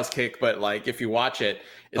roundhouse kick, but like if you watch it,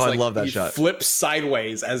 it's like I love that he shot. Flips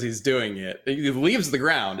sideways as he's doing it. He leaves the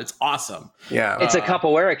ground. It's awesome. Yeah. It's a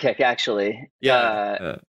capoeira kick, actually.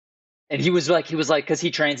 Yeah. And he was like, because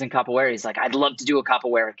he trains in capoeira. He's like, I'd love to do a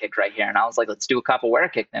capoeira kick right here. And I was like, let's do a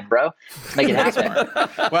capoeira kick then, bro. Make it happen.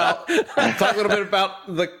 Well, talk a little bit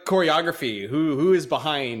about the choreography. Who is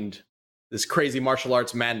behind this crazy martial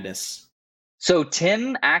arts madness? So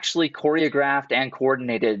Tim actually choreographed and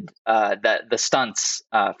coordinated the stunts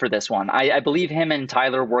for this one. I believe him and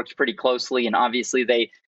Tyler worked pretty closely, and obviously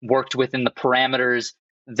they worked within the parameters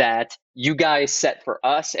that you guys set for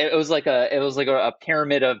us. It was like a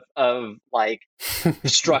pyramid of like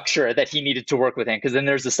structure that he needed to work within, because then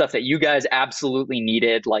there's the stuff that you guys absolutely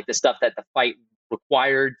needed, like the stuff that the fight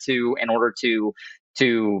required in order to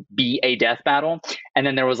be a death battle. And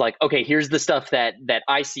then there was like, okay, here's the stuff that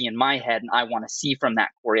I see in my head and I want to see from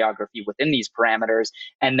that choreography within these parameters.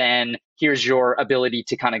 And then here's your ability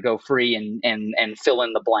to kind of go free and fill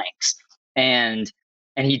in the blanks.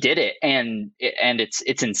 And he did it, and it's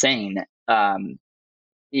insane. I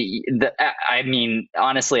mean,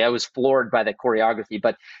 honestly, I was floored by the choreography.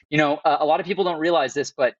 But a lot of people don't realize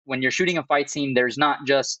this, but when you're shooting a fight scene, there's not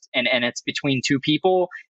just and it's between two people.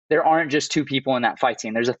 There aren't just two people in that fight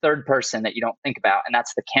scene. There's a third person that you don't think about, and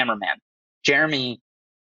that's the cameraman. Jeremy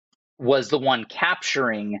was the one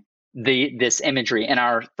capturing this imagery, and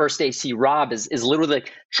our first AC Rob is literally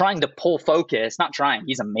like trying to pull focus. Not trying,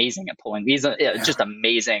 he's amazing at pulling. He's just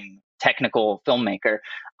amazing technical filmmaker.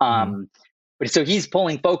 But so he's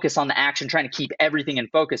pulling focus on the action, trying to keep everything in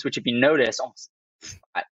focus, which if you notice,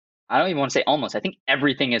 I don't even want to say almost, I think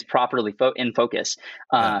everything is properly in focus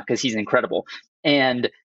because he's incredible.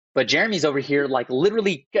 But Jeremy's over here like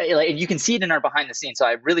literally, and you can see it in our behind the scenes, so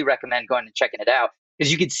I really recommend going and checking it out. Because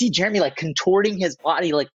you could see Jeremy like contorting his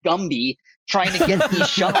body like Gumby, trying to get these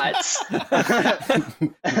shots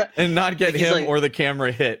and not get him or the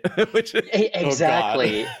camera hit.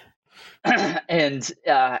 Exactly. And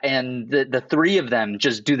the three of them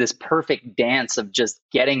just do this perfect dance of just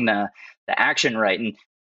getting the action right. And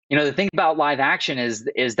the thing about live action is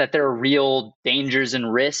that there are real dangers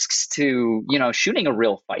and risks to shooting a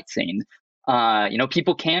real fight scene.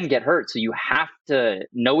 People can get hurt, so you have to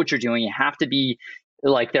know what you're doing. You have to be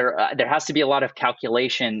like there has to be a lot of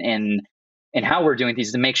calculation in how we're doing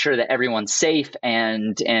things to make sure that everyone's safe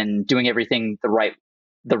and doing everything the right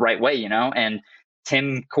way, and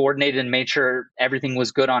Tim coordinated and made sure everything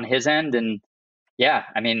was good on his end. And yeah,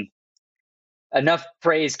 I mean, enough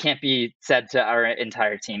praise can't be said to our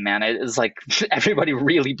entire team, man. It was like everybody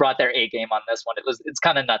really brought their A game on this one. It's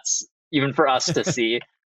kind of nuts even for us to see.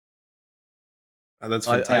 Oh, that's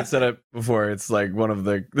fantastic. I said it before. It's like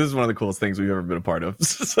this is one of the coolest things we've ever been a part of.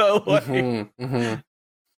 So like,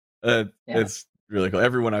 it's really cool.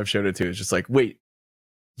 Everyone I've showed it to is just like, wait,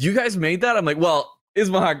 you guys made that? I'm like, well,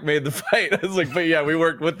 Ismahawk made the fight. I was like, but yeah, we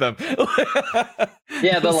worked with them.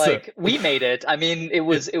 Yeah, but like we made it. I mean, it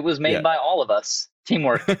was made by all of us.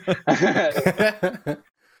 Teamwork.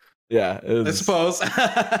 Yeah, I suppose.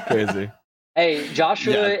 Crazy. Hey,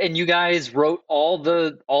 Joshua and you guys wrote all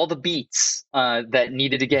the beats that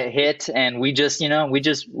needed to get hit, and we just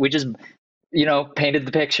painted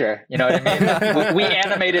the picture. You know what I mean? we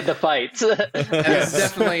animated the fights.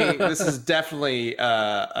 This is definitely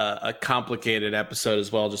a complicated episode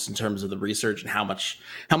as well, just in terms of the research and how much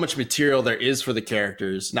material there is for the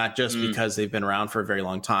characters. Not just because they've been around for a very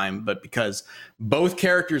long time, but because both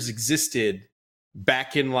characters existed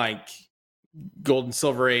back in like Gold and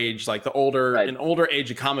Silver Age, like an older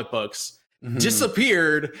age of comic books,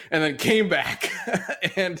 disappeared and then came back,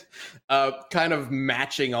 and kind of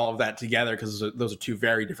matching all of that together, because those are two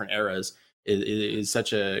very different eras, is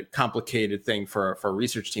such a complicated thing for a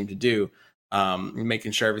research team to do.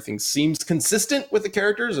 Making sure everything seems consistent with the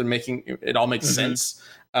characters and making it all make sense,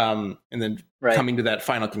 and then coming to that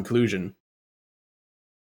final conclusion.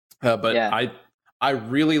 But I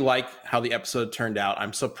really like how the episode turned out.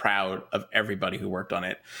 I'm so proud of everybody who worked on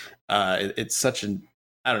it. It's such an,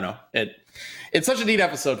 I don't know, it's such a neat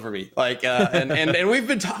episode for me. Like, and we've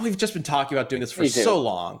just been talking about doing this for so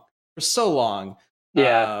long,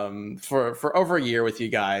 for over a year with you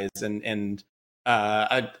guys, and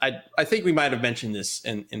I think we might have mentioned this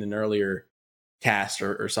in an earlier cast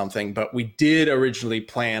or something, but we did originally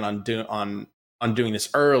plan on doing this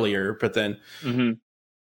earlier, but then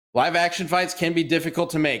live action fights can be difficult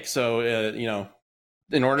to make. So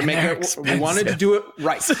in order to make it, we wanted to do it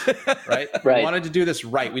right. We wanted to do this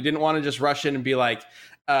right. We didn't want to just rush in and be like,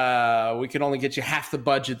 we can only get you half the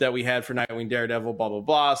budget that we had for Nightwing, Daredevil, blah blah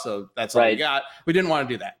blah. So that's all we got. We didn't want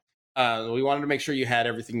to do that. We wanted to make sure you had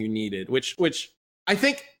everything you needed, which I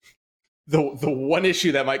think the one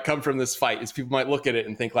issue that might come from this fight is people might look at it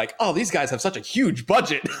and think like, oh, these guys have such a huge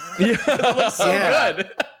budget. It looks so good.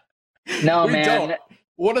 No, we man. don't.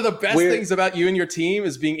 One of the best things about you and your team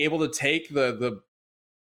is being able to take the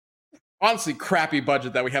honestly crappy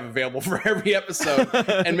budget that we have available for every episode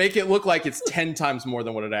and make it look like it's 10 times more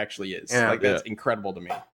than what it actually is. That's incredible to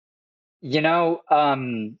me.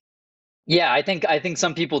 I think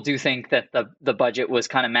some people do think that the budget was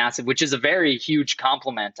kind of massive, which is a very huge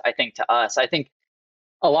compliment, I think, to us. I think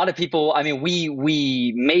a lot of people, I mean,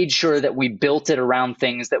 we made sure that we built it around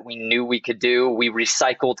things that we knew we could do. We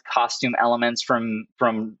recycled costume elements from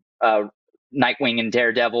Nightwing and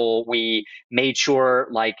Daredevil. We made sure,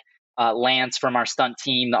 like, Lance from our stunt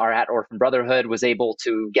team, our at Orphan Brotherhood, was able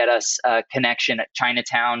to get us a connection at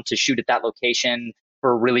Chinatown to shoot at that location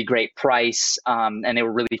for a really great price, and they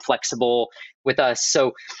were really flexible with us.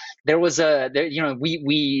 So there was you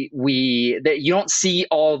don't see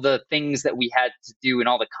all the things that we had to do and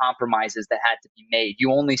all the compromises that had to be made.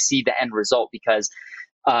 You only see the end result, because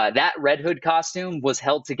that Red Hood costume was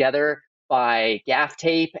held together by gaff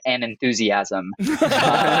tape and enthusiasm. Because,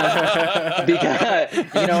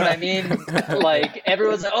 you know what I mean? Like,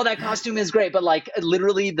 everyone's like, oh, that costume is great. But like,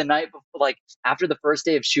 literally the night before, like after the first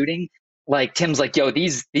day of shooting, like, Tim's like, yo,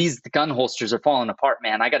 these gun holsters are falling apart,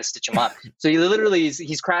 man. I got to stitch them up. So he literally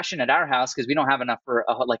he's crashing at our house because we don't have enough for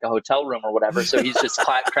a hotel room or whatever. So he's just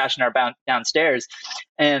crashing our downstairs,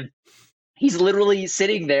 and he's literally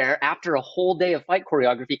sitting there after a whole day of fight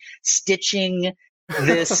choreography, stitching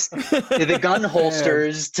the gun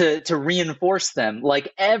holsters to reinforce them.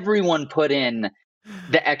 Like, everyone put in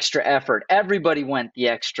the extra effort. Everybody went the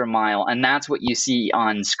extra mile, and that's what you see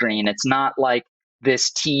on screen. It's not like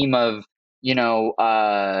this team of this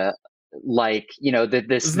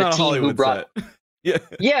the team who brought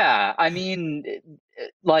yeah, I mean,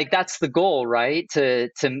 like, that's the goal, right? To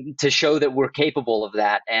show that we're capable of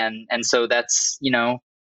that, and so that's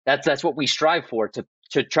that's what we strive for, to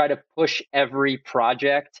try to push every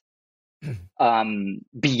project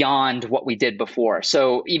beyond what we did before.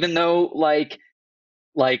 So even though like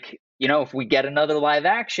if we get another live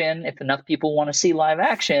action, if enough people want to see live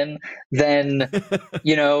action, then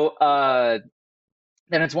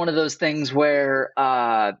then it's one of those things where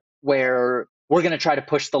we're going to try to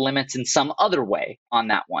push the limits in some other way on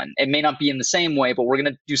that one. It may not be in the same way, but we're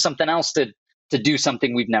going to do something else to do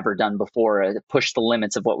something we've never done before, to push the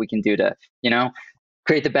limits of what we can do to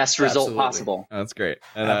create the best result possible. Oh, that's great.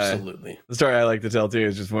 And, absolutely. The story I like to tell too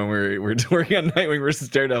is just when we're working on Nightwing versus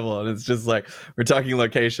Daredevil, and it's just like we're talking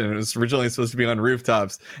location. It was originally supposed to be on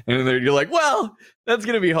rooftops, and then you're like, well, that's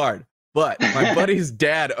gonna be hard. But my buddy's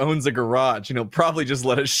dad owns a garage, and he'll probably just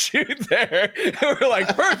let us shoot there. And we're like,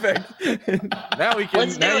 perfect. Now we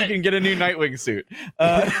can get a new Nightwing suit.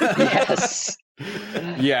 Yes.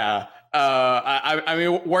 Yeah. I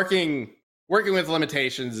mean, working with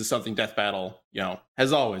limitations is something Death Battle,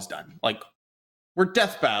 has always done. Like, we're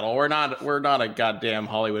Death Battle. We're not a goddamn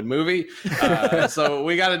Hollywood movie. So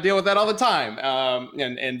we got to deal with that all the time.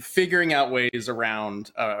 And figuring out ways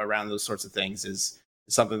around those sorts of things is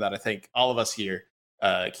something that I think all of us here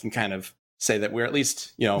can kind of say that we're at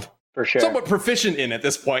least, for sure, somewhat proficient in at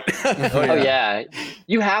this point. Oh yeah.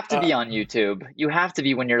 You have to be on YouTube. You have to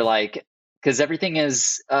be when you're like, because everything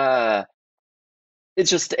is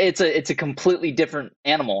it's a completely different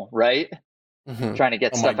animal, right? trying to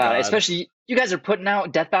get stuff out. Especially you guys are putting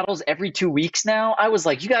out death battles every 2 weeks now. I was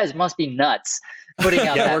like, you guys must be nuts putting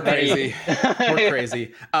out that we're many. crazy. We're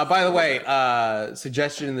crazy. By the way,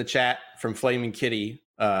 suggestion in the chat from Flaming Kitty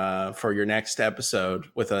for your next episode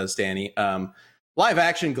with us, Danny. Live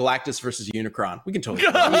action Galactus versus Unicron. We can totally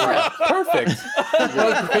do that. Perfect.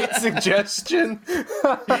 What a great suggestion.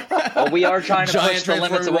 Well, we are trying to push the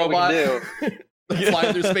limits of what we can do.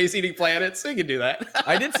 Flying through space eating planets. We can do that.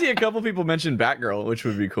 I did see a couple people mention Batgirl, which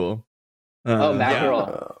would be cool.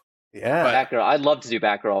 Batgirl. Yeah. Batgirl. I'd love to do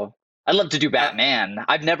Batgirl. I'd love to do Batman.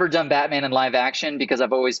 I've never done Batman in live action because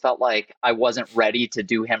I've always felt like I wasn't ready to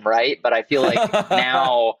do him right. But I feel like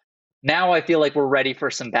now I feel like we're ready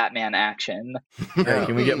for some Batman action. Hey,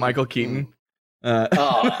 can we get Michael Keaton? Oh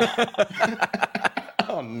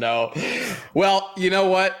no. Well, you know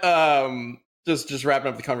what? Just wrapping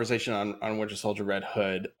up the conversation on Winter Soldier Red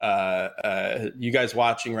Hood. You guys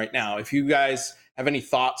watching right now, if you guys have any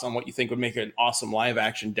thoughts on what you think would make an awesome live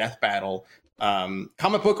action death battle,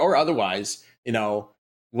 comic book or otherwise,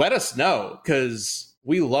 let us know, because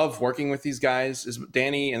we love working with these guys.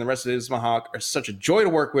 Danny and the rest of Ismahawk are such a joy to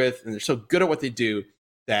work with, and they're so good at what they do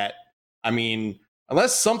that, I mean,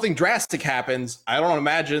 unless something drastic happens, I don't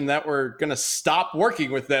imagine that we're going to stop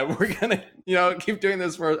working with them. We're going to, keep doing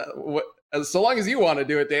this for so long as you want to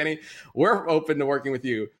do it, Danny. We're open to working with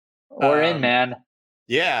you. We're in, man.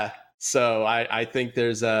 Yeah. So I think there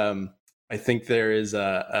is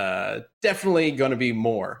definitely going to be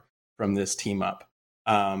more from this team up.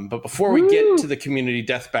 But before we get to the community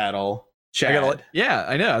death battle, Chad.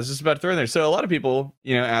 I know. I was just about to throw in there. So a lot of people,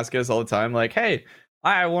 ask us all the time, like, hey,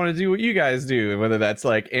 I want to do what you guys do, whether that's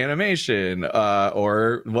like animation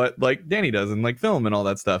or what like Danny does in like film and all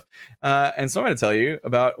that stuff. And so I'm going to tell you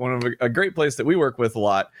about a great place that we work with a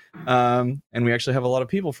lot. And we actually have a lot of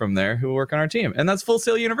people from there who work on our team. And that's Full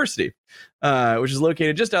Sail University, which is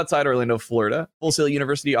located just outside Orlando, Florida. Full Sail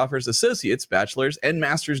University offers associate's, bachelor's, and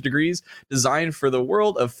master's degrees designed for the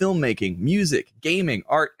world of filmmaking, music, gaming,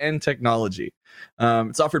 art, and technology.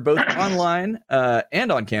 It's offered both online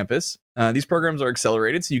and on campus. These programs are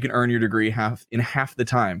accelerated, so you can earn your degree in half the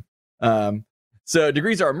time. So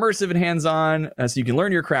degrees are immersive and hands-on, so you can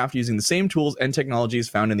learn your craft using the same tools and technologies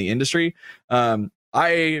found in the industry. I've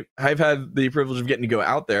had the privilege of getting to go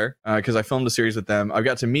out there because I filmed a series with them. I've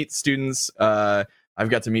got to meet students. I've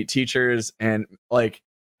got to meet teachers, and like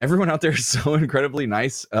everyone out there is so incredibly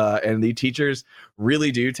nice. And the teachers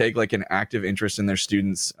really do take like an active interest in their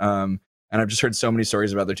students. And I've just heard so many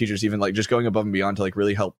stories about their teachers, even like just going above and beyond to like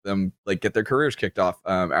really help them like get their careers kicked off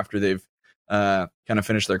after they've kind of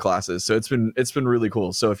finished their classes. So it's been really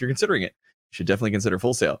cool. So if you're considering it, you should definitely consider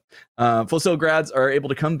Full Sail. Full Sail grads are able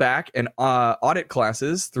to come back and audit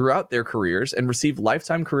classes throughout their careers and receive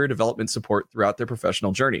lifetime career development support throughout their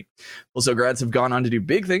professional journey. Full Sail grads have gone on to do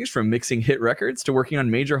big things, from mixing hit records to working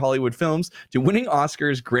on major Hollywood films to winning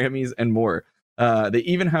Oscars, Grammys, and more. They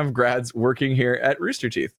even have grads working here at Rooster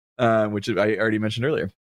Teeth, which I already mentioned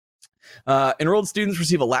earlier. Enrolled students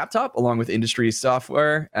receive a laptop along with industry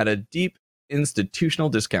software at a deep institutional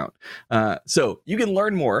discount. So you can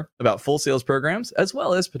learn more about Full Sail's programs as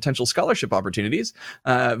well as potential scholarship opportunities.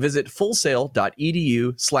 Visit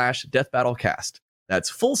fullsail.edu/deathbattlecast.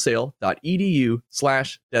 That's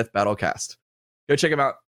fullsail.edu/deathbattlecast. Go check them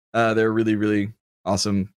out. They're really, really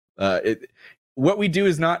awesome. What we do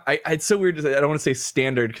is not, it's so weird to say, I don't want to say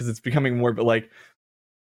standard because it's becoming more, but like,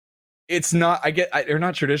 it's not, they're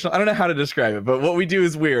not traditional. I don't know how to describe it, but what we do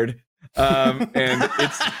is weird. And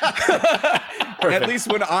it's at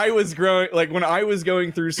least when I was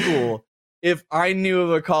going through school, if I knew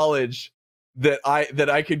of a college that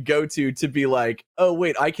I could go to be like, oh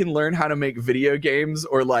wait, I can learn how to make video games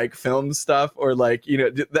or like film stuff or like,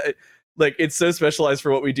 like it's so specialized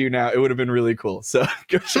for what we do now, it would have been really cool. So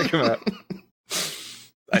go check them out.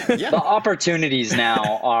 The opportunities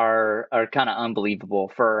now are kind of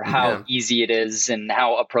unbelievable for how easy it is and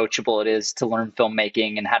how approachable it is to learn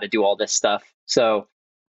filmmaking and how to do all this stuff. So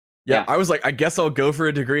yeah, I was like, I guess I'll go for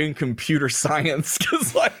a degree in computer science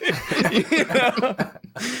because like,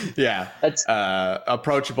 yeah, that's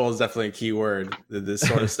approachable is definitely a key word. This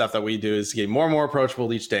sort of stuff that we do is getting more and more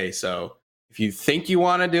approachable each day. So if you think you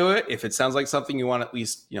want to do it, if it sounds like something you want to at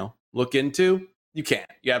least look into, you can.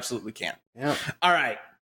 You absolutely can. Yeah. All right.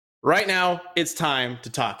 Right now, it's time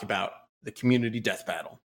to talk about the community death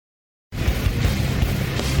battle.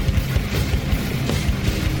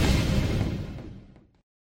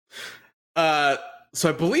 So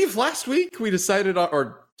I believe last week we decided on,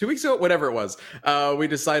 or 2 weeks ago, whatever it was, we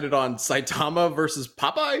decided on Saitama versus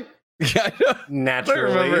Popeye. Yeah, I don't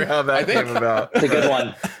naturally. remember how that came about. It's a good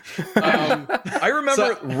one. I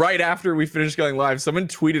remember right after we finished going live, someone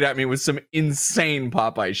tweeted at me with some insane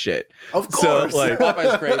Popeye shit. Of course. So, like,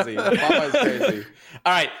 Popeye's crazy. Popeye's crazy.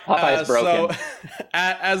 All right. Popeye's broken. So,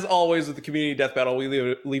 as always with the community death battle, we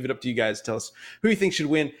leave it up to you guys to tell us who you think should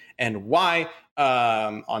win and why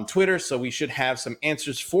on Twitter. So we should have some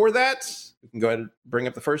answers for that. We can go ahead and bring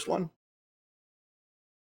up the first one.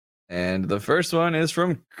 And the first one is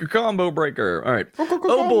from Combo Breaker. All right.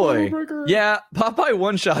 Oh boy. Yeah, Popeye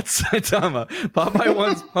one-shots Saitama. Popeye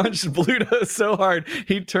once punched Bluto so hard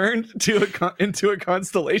he turned into a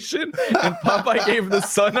constellation, and Popeye gave the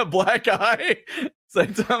sun a black eye.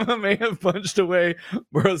 Saitama may have punched away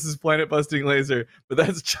Boros' planet-busting laser, but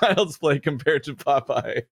that's child's play compared to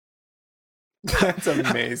Popeye. That's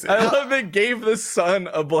amazing. I love it. Gave the sun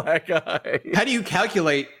a black eye. How do you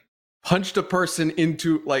calculate punched a person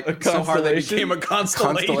into like so hard they became a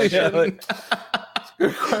constellation?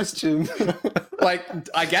 Good question. Like,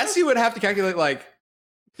 I guess you would have to calculate like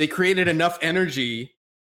they created enough energy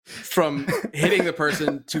from hitting the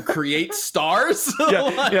person to create stars.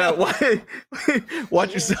 Yeah.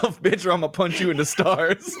 Watch yourself, bitch, or I'm gonna punch you into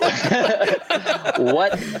stars.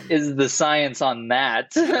 What is the science on that?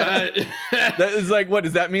 That is like, what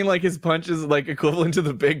does that mean? Like his punch is like equivalent to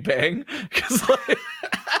the Big Bang? 'Cause, like,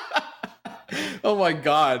 oh my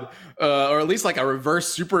god, or at least like a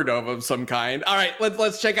reverse supernova of some kind. All right,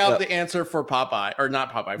 let's check out the answer for Popeye, or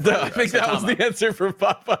not Popeye. I think that was the answer for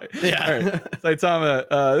Popeye. Yeah. All right.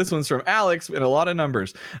 Saitama, this one's from Alex in a lot of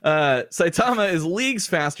numbers. Saitama is leagues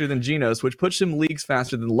faster than Genos, which puts him leagues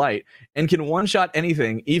faster than light, and can one-shot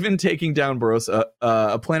anything, even taking down Boros,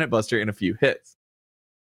 a Planet Buster, in a few hits.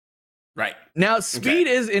 Right. Now, speed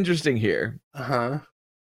is interesting here. Uh-huh.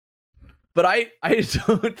 But I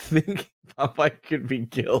don't think Popeye could be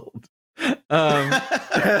killed.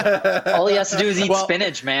 All he has to do is eat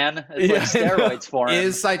spinach, man. It's like steroids for him.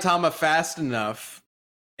 Is Saitama fast enough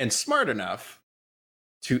and smart enough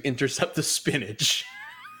to intercept the spinach?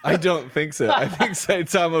 I don't think so. I think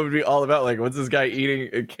Saitama would be all about, like, what's this guy eating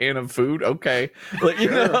a can of food? Okay. Like, you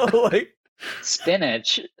know, like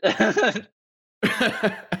spinach.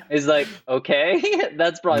 Is like, okay.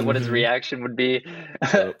 That's probably what his reaction would be.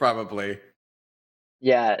 Probably.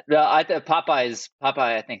 Yeah, Popeye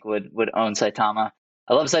I think would own Saitama.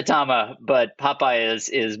 I love Saitama, but Popeye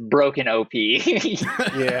is broken OP.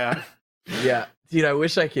 Yeah. Yeah. Dude, I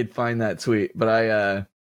wish I could find that tweet, but I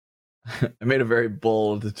made a very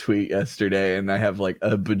bold tweet yesterday and I have like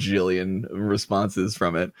a bajillion responses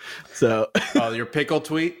from it. So Oh, your pickle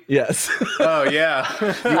tweet? Yes. Oh yeah.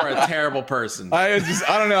 You are a terrible person. I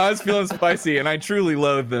don't know, I was feeling spicy and I truly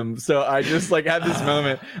loathe them. So I just like had this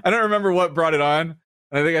moment. I don't remember what brought it on.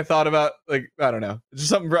 And I think I thought about, like, I don't know, just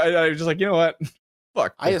something. I was just like, you know what?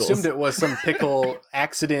 Fuck. Pickles. I assumed it was some pickle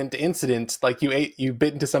incident, like you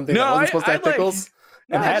bit into something that wasn't supposed to have pickles,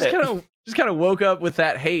 and had it. Just kind of woke up with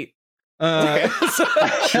that hate. Okay.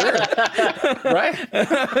 Sure. Right?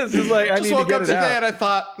 It's just like, I just need woke to up get it today out. and I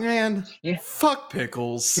thought, man, fuck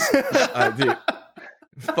pickles. Dude,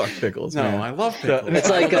 fuck pickles. No, man. I love pickles. It's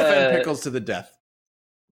like, I defend pickles to the death.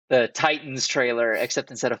 The Titans trailer,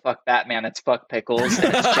 except instead of fuck Batman, it's fuck pickles.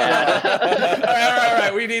 And it's Chad. all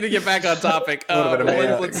right. We need to get back on topic.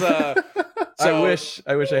 Let's I wish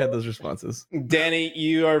I had those responses. Danny,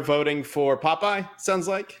 you are voting for Popeye. Sounds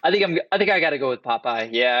like. I think I got to go with Popeye.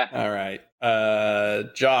 Yeah. All right.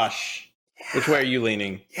 Josh, which way are you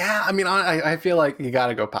leaning? Yeah, I mean, I feel like you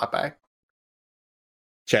gotta go Popeye.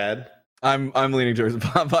 Chad. I'm leaning towards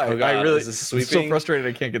Popeye. Oh, God. I really Is this I'm so sweeping? frustrated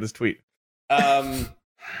I can't get this tweet.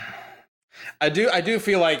 I do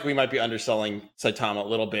feel like we might be underselling Saitama a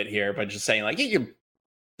little bit here by just saying like he can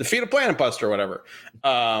defeat a Planet Buster or whatever.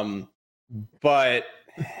 But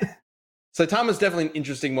Saitama is definitely an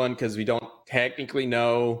interesting one because we don't technically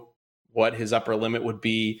know what his upper limit would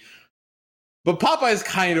be. But Popeye is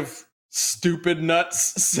kind of stupid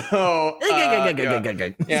nuts, so yeah, I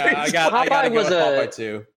gotta go with Popeye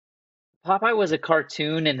too. Popeye was a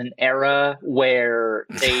cartoon in an era where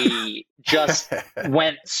they just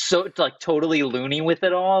went so like totally loony with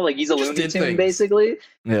it all. Like he's a Looney Tune basically.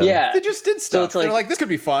 Yeah. They just did stuff. So it's like, they're like, this could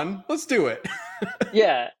be fun. Let's do it.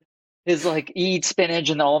 Yeah. His like he eats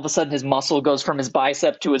spinach and then all of a sudden his muscle goes from his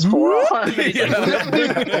bicep to his forearm.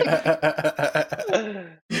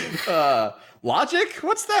 Logic?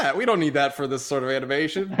 What's that? We don't need that for this sort of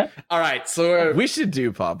animation. All right, so we should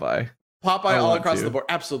do Popeye. Popeye all across the board.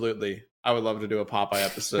 Absolutely. I would love to do a Popeye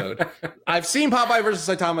episode. I've seen Popeye versus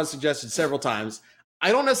Saitama suggested several times.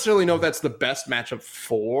 I don't necessarily know if that's the best matchup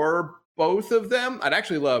for both of them. I'd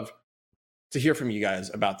actually love to hear from you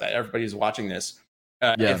guys about that. Everybody who's watching this.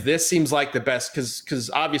 If this seems like the best, because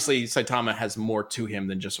obviously Saitama has more to him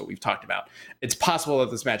than just what we've talked about. It's possible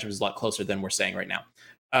that this matchup is a lot closer than we're saying right now.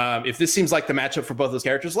 If this seems like the matchup for both those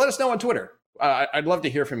characters, let us know on Twitter. I'd love to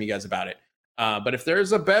hear from you guys about it. But if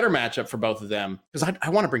there's a better matchup for both of them, because I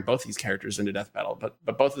want to bring both these characters into Death Battle,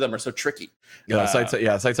 but both of them are so tricky.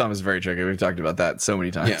 Saitama is very tricky. We've talked about that so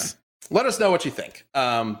many times. Yeah. Let us know what you think.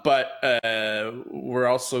 But we're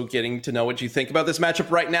also getting to know what you think about this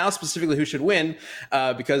matchup right now, specifically who should win,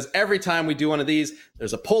 because every time we do one of these,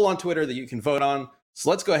 there's a poll on Twitter that you can vote on. So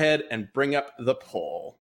let's go ahead and bring up the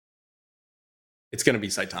poll. It's going to be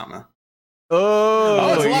Saitama.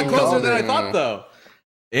 Oh, it's a lot closer than I thought, though.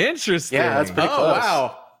 Interesting. Yeah, that's pretty close.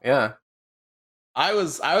 Wow. Yeah. I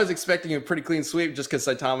was expecting a pretty clean sweep just because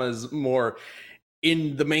Saitama is more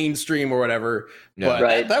in the mainstream or whatever. Yeah.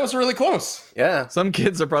 But that was really close. Yeah. Some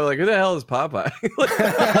kids are probably like, who the hell is Popeye?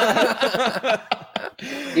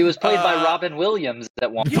 He was played by Robin Williams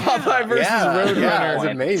at one point. Popeye versus Roadrunner. Yeah, it's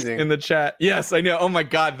amazing. In the chat. Yes, I know. Oh my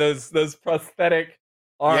God, those prosthetic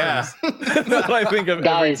arms. Yeah. That's what I think of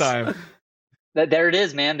every time. There it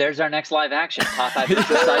is, man. There's our next live action. Popeye versus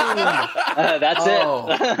Saitama. That's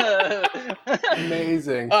it.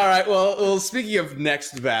 Amazing. All right. Well, speaking of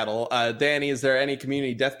next battle, Danny, is there any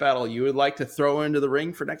community death battle you would like to throw into the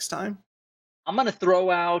ring for next time? I'm going to throw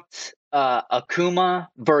out Akuma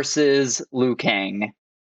versus Liu Kang.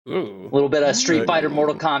 Ooh. A little bit of Street Fighter,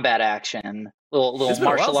 Mortal Kombat action. Little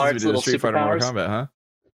martial arts, little Street Fighter, superpowers. Mortal Kombat, huh?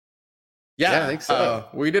 Yeah, I think so.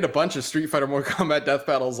 We did a bunch of Street Fighter Mortal Kombat death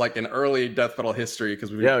battles like in early death battle history because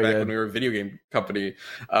we were back when we were a video game company.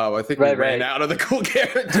 I think we ran out of the cool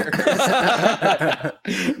characters.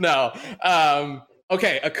 No.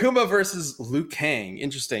 Okay, Akuma versus Liu Kang.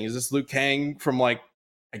 Interesting. Is this Liu Kang from like,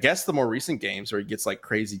 I guess the more recent games where he gets like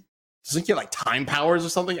crazy? Doesn't he get like time powers or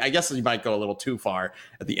something? I guess he might go a little too far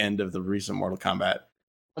at the end of the recent Mortal Kombat.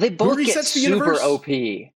 Well, they both get the super universe? OP.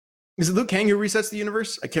 Is it Liu Kang who resets the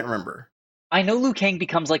universe? I can't remember. I know Liu Kang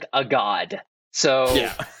becomes like a god. So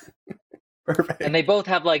yeah. Perfect. And they both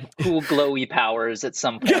have like cool glowy powers at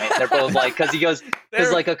some point. They're both like because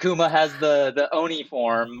like Akuma has the Oni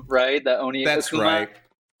form, right? The Oni. That's Akuma. right.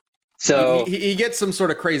 So he gets some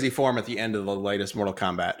sort of crazy form at the end of the latest Mortal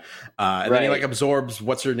Kombat, and then he like absorbs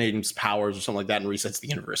what's her name's powers or something like that and resets the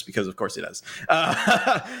universe because of course he does.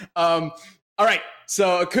 All right,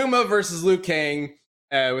 so Akuma versus Liu Kang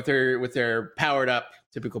with their powered up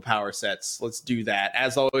typical power sets. Let's do that.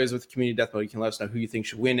 As always with Community Death Battle, you can let us know who you think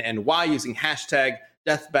should win and why using hashtag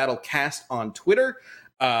DeathBattleCast on Twitter.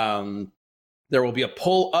 There will be a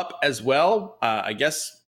poll up as well. I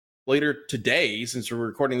guess later today, since we're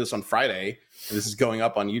recording this on Friday, and this is going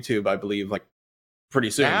up on YouTube, I believe, like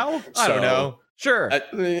pretty soon. Now? I don't know. Sure.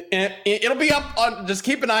 It'll be up on, just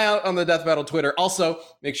keep an eye out on the Death Battle Twitter. Also,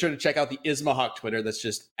 make sure to check out the Ismahawk Twitter. That's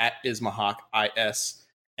just at Ismahawk,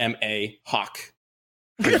 ISMA Hawk.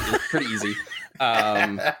 Pretty easy.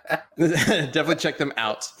 Definitely check them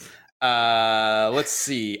out. Let's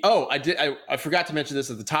see. Oh, I forgot to mention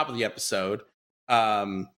this at the top of the episode.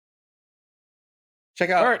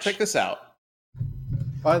 Check this out.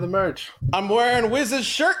 Buy the merch. I'm wearing Wiz's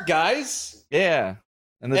shirt, guys. Yeah.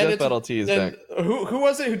 And the Death Battle tee is back. Who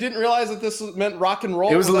was it who didn't realize that this meant rock and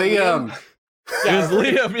roll? It was Liam. Yeah, it was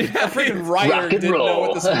Liam. Yeah, freaking writer didn't know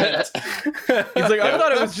what this meant. He's like, I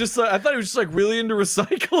thought it was just like really into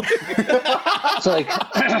recycling. It's like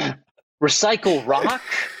recycle rock,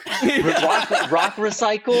 rock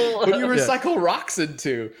recycle. What do you recycle rocks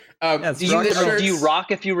into? Do you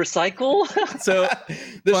rock if you recycle? So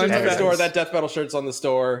the shirt's on the store. That Death Battle shirt's on the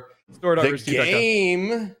store. The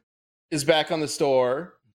game is back on the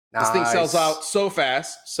store. Nice. This thing sells out so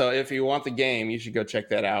fast. So if you want the game, you should go check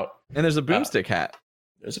that out. And there's a boomstick hat.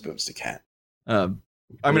 There's a boomstick hat. I'm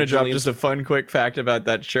going to drop just a fun, quick fact about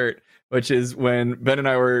that shirt, which is when Ben and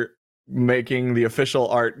I were making the official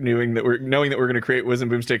art, knowing that we're going to create Wiz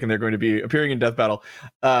and Boomstick, and they're going to be appearing in Death Battle.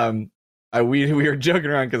 We were joking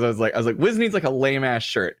around because I was like, Wiz needs like a lame ass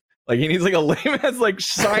shirt. Like he needs like a lame ass like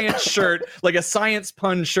science shirt, like a science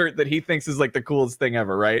pun shirt that he thinks is like the coolest thing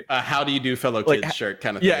ever, right? How do you do fellow kids shirt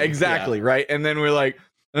kind of thing. Yeah, exactly, yeah. Right? And then we're like,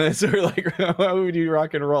 how would you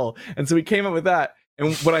rock and roll? And so we came up with that.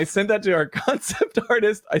 And when I sent that to our concept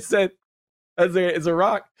artist, I said, as a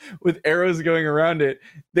rock with arrows going around it,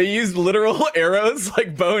 they used literal arrows,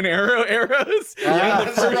 like bow and arrows. Yeah, in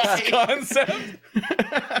the first concept.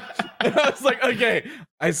 And I was like, okay,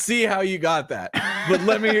 I see how you got that, but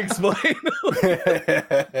let me explain.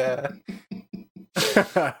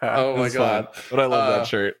 Oh my god! But I love that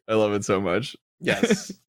shirt. I love it so much.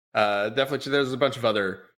 Yes, definitely. There's a bunch of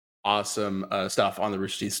other awesome stuff on the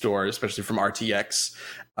Rooster Teeth store, especially from RTX.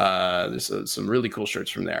 There's some really cool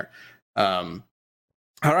shirts from there.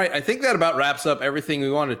 All right, I think that about wraps up everything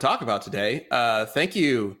we wanted to talk about today. Thank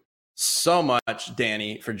you so much,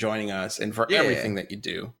 Danny, for joining us and for everything that you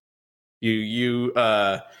do. You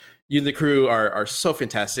and the crew are so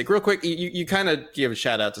fantastic. Real quick, you kind of give a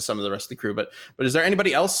shout out to some of the rest of the crew, but is there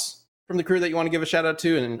anybody else from the crew that you want to give a shout out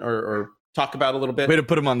to and or talk about a little bit? Way to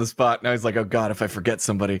put him on the spot. Now he's like, oh God, if I forget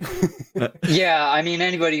somebody. Yeah, I mean,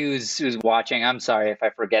 anybody who's watching, I'm sorry if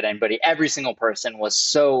I forget anybody. Every single person was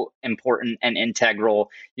so important and integral.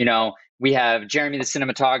 You know, we have Jeremy, the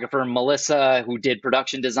cinematographer, Melissa, who did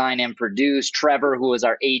production design and produce, Trevor, who was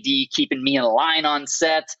our AD, keeping me in line on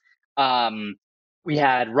set. We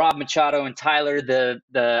had Rob Machado and Tyler,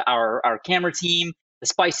 our camera team, the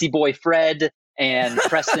Spicy Boy Fred, and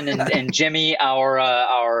Preston and Jimmy,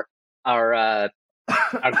 our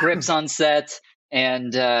grips on set,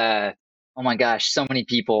 and oh my gosh, so many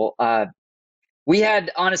people. We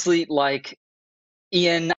had, honestly, like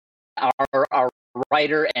Ian, our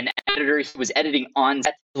writer and editor, he was editing on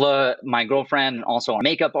set, my girlfriend, and also our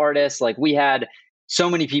makeup artist. Like, we had so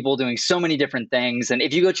many people doing so many different things. And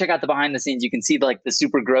if you go check out the behind the scenes, you can see like the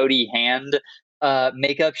super grody hand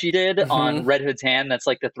makeup she did on Red Hood's hand. That's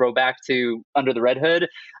like the throwback to Under the Red Hood.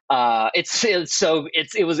 I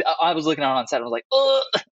was looking out on set, I was like, ugh.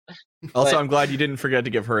 Also, I'm glad you didn't forget to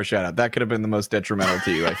give her a shout out. That could have been the most detrimental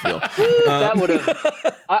to you, I feel. That would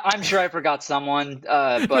have. I'm sure I forgot someone,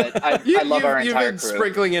 but I love our entire You've been crew.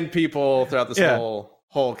 sprinkling in people throughout this whole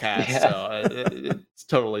cast, so it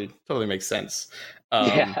totally makes sense.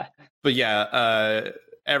 But yeah,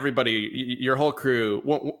 everybody, your whole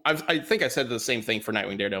crew. I think I said the same thing for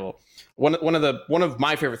Nightwing Daredevil. One of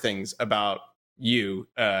my favorite things about you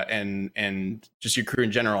and just your crew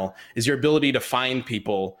in general is your ability to find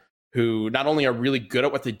people who not only are really good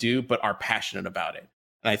at what they do, but are passionate about it.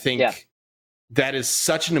 And I think that is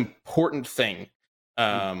such an important thing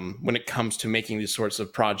when it comes to making these sorts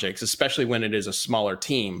of projects, especially when it is a smaller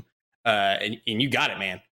team. And you got it,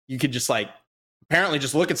 man. You could just apparently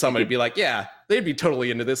just look at somebody and be like, yeah, they'd be totally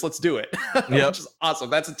into this. Let's do it. Which is awesome.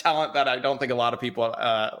 That's a talent that I don't think a lot of people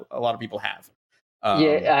have.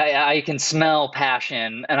 I can smell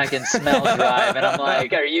passion and I can smell drive, and I'm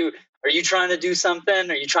like, are you trying to do something?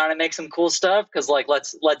 Are you trying to make some cool stuff? Because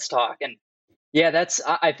let's talk. And yeah,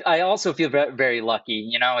 I also feel very, very lucky.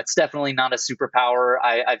 You know, it's definitely not a superpower.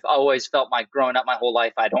 I've always felt growing up my whole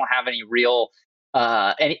life, I don't have any real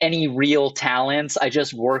any real talents. I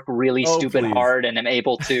just work really stupid hard and am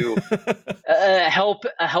able to help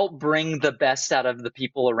bring the best out of the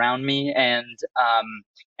people around me, and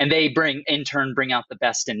they in turn bring out the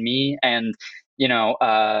best in me. And you know,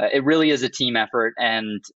 it really is a team effort.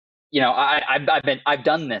 And you know, I've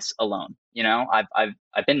done this alone. You know,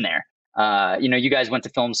 I've been there. You know, you guys went to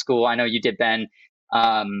film school. I know you did, Ben.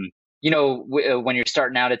 You know, when you're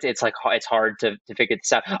starting out, it's hard to figure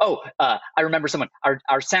this out. I remember someone,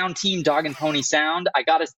 our sound team, Dog and Pony Sound. I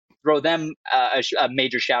got to throw them a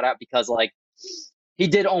major shout out, because he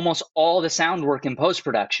did almost all the sound work in post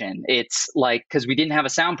production. It's because we didn't have a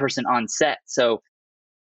sound person on set, so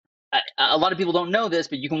a lot of people don't know this,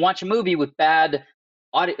 but you can watch a movie with bad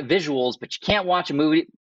audio visuals, but you can't watch a movie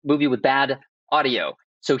with bad audio.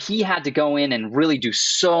 So he had to go in and really do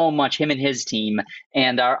so much, him and his team.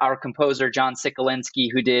 And our composer, John Sikolinski,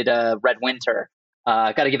 who did Red Winter,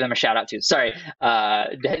 got to give them a shout out too. Sorry,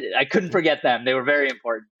 I couldn't forget them. They were very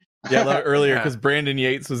important. Yeah, I love it earlier because Brandon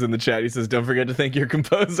Yates was in the chat. He says, don't forget to thank your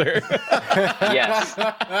composer. Yes.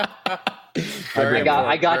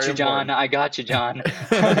 I got you, John. I got you, John.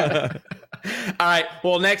 All right.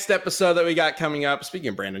 Well, next episode that we got coming up, speaking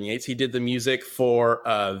of Brandon Yates, he did the music for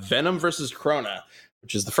Venom versus Krona,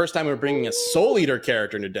 which is the first time we're bringing a Soul Eater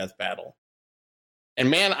character into Death Battle.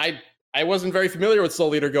 And man, I wasn't very familiar with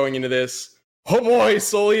Soul Eater going into this. Oh boy,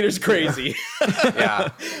 Soul Eater's crazy. Yeah.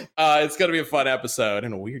 It's going to be a fun episode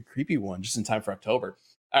and a weird, creepy one just in time for October.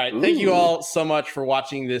 All right. Thank you all so much for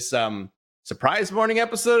watching this surprise morning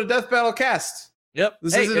episode of Death Battle Cast. Yep.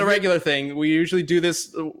 This isn't a regular thing. We usually do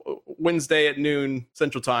this Wednesday at noon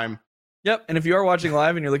Central Time. Yep. And if you are watching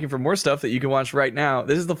live and you're looking for more stuff that you can watch right now,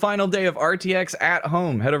 this is the final day of RTX at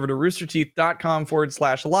home. Head over to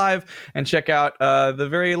roosterteeth.com/live and check out the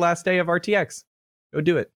very last day of RTX. Go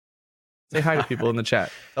do it. Say hi to people in the chat.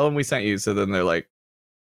 Tell them we sent you, so then they're like,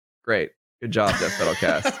 great. Good job, Death Battle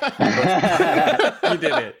Cast. You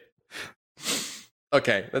did it.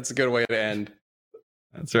 Okay, that's a good way to end.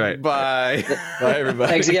 That's right. Bye. Bye, everybody.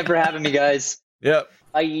 Thanks again for having me, guys. Yep.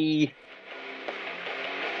 Bye.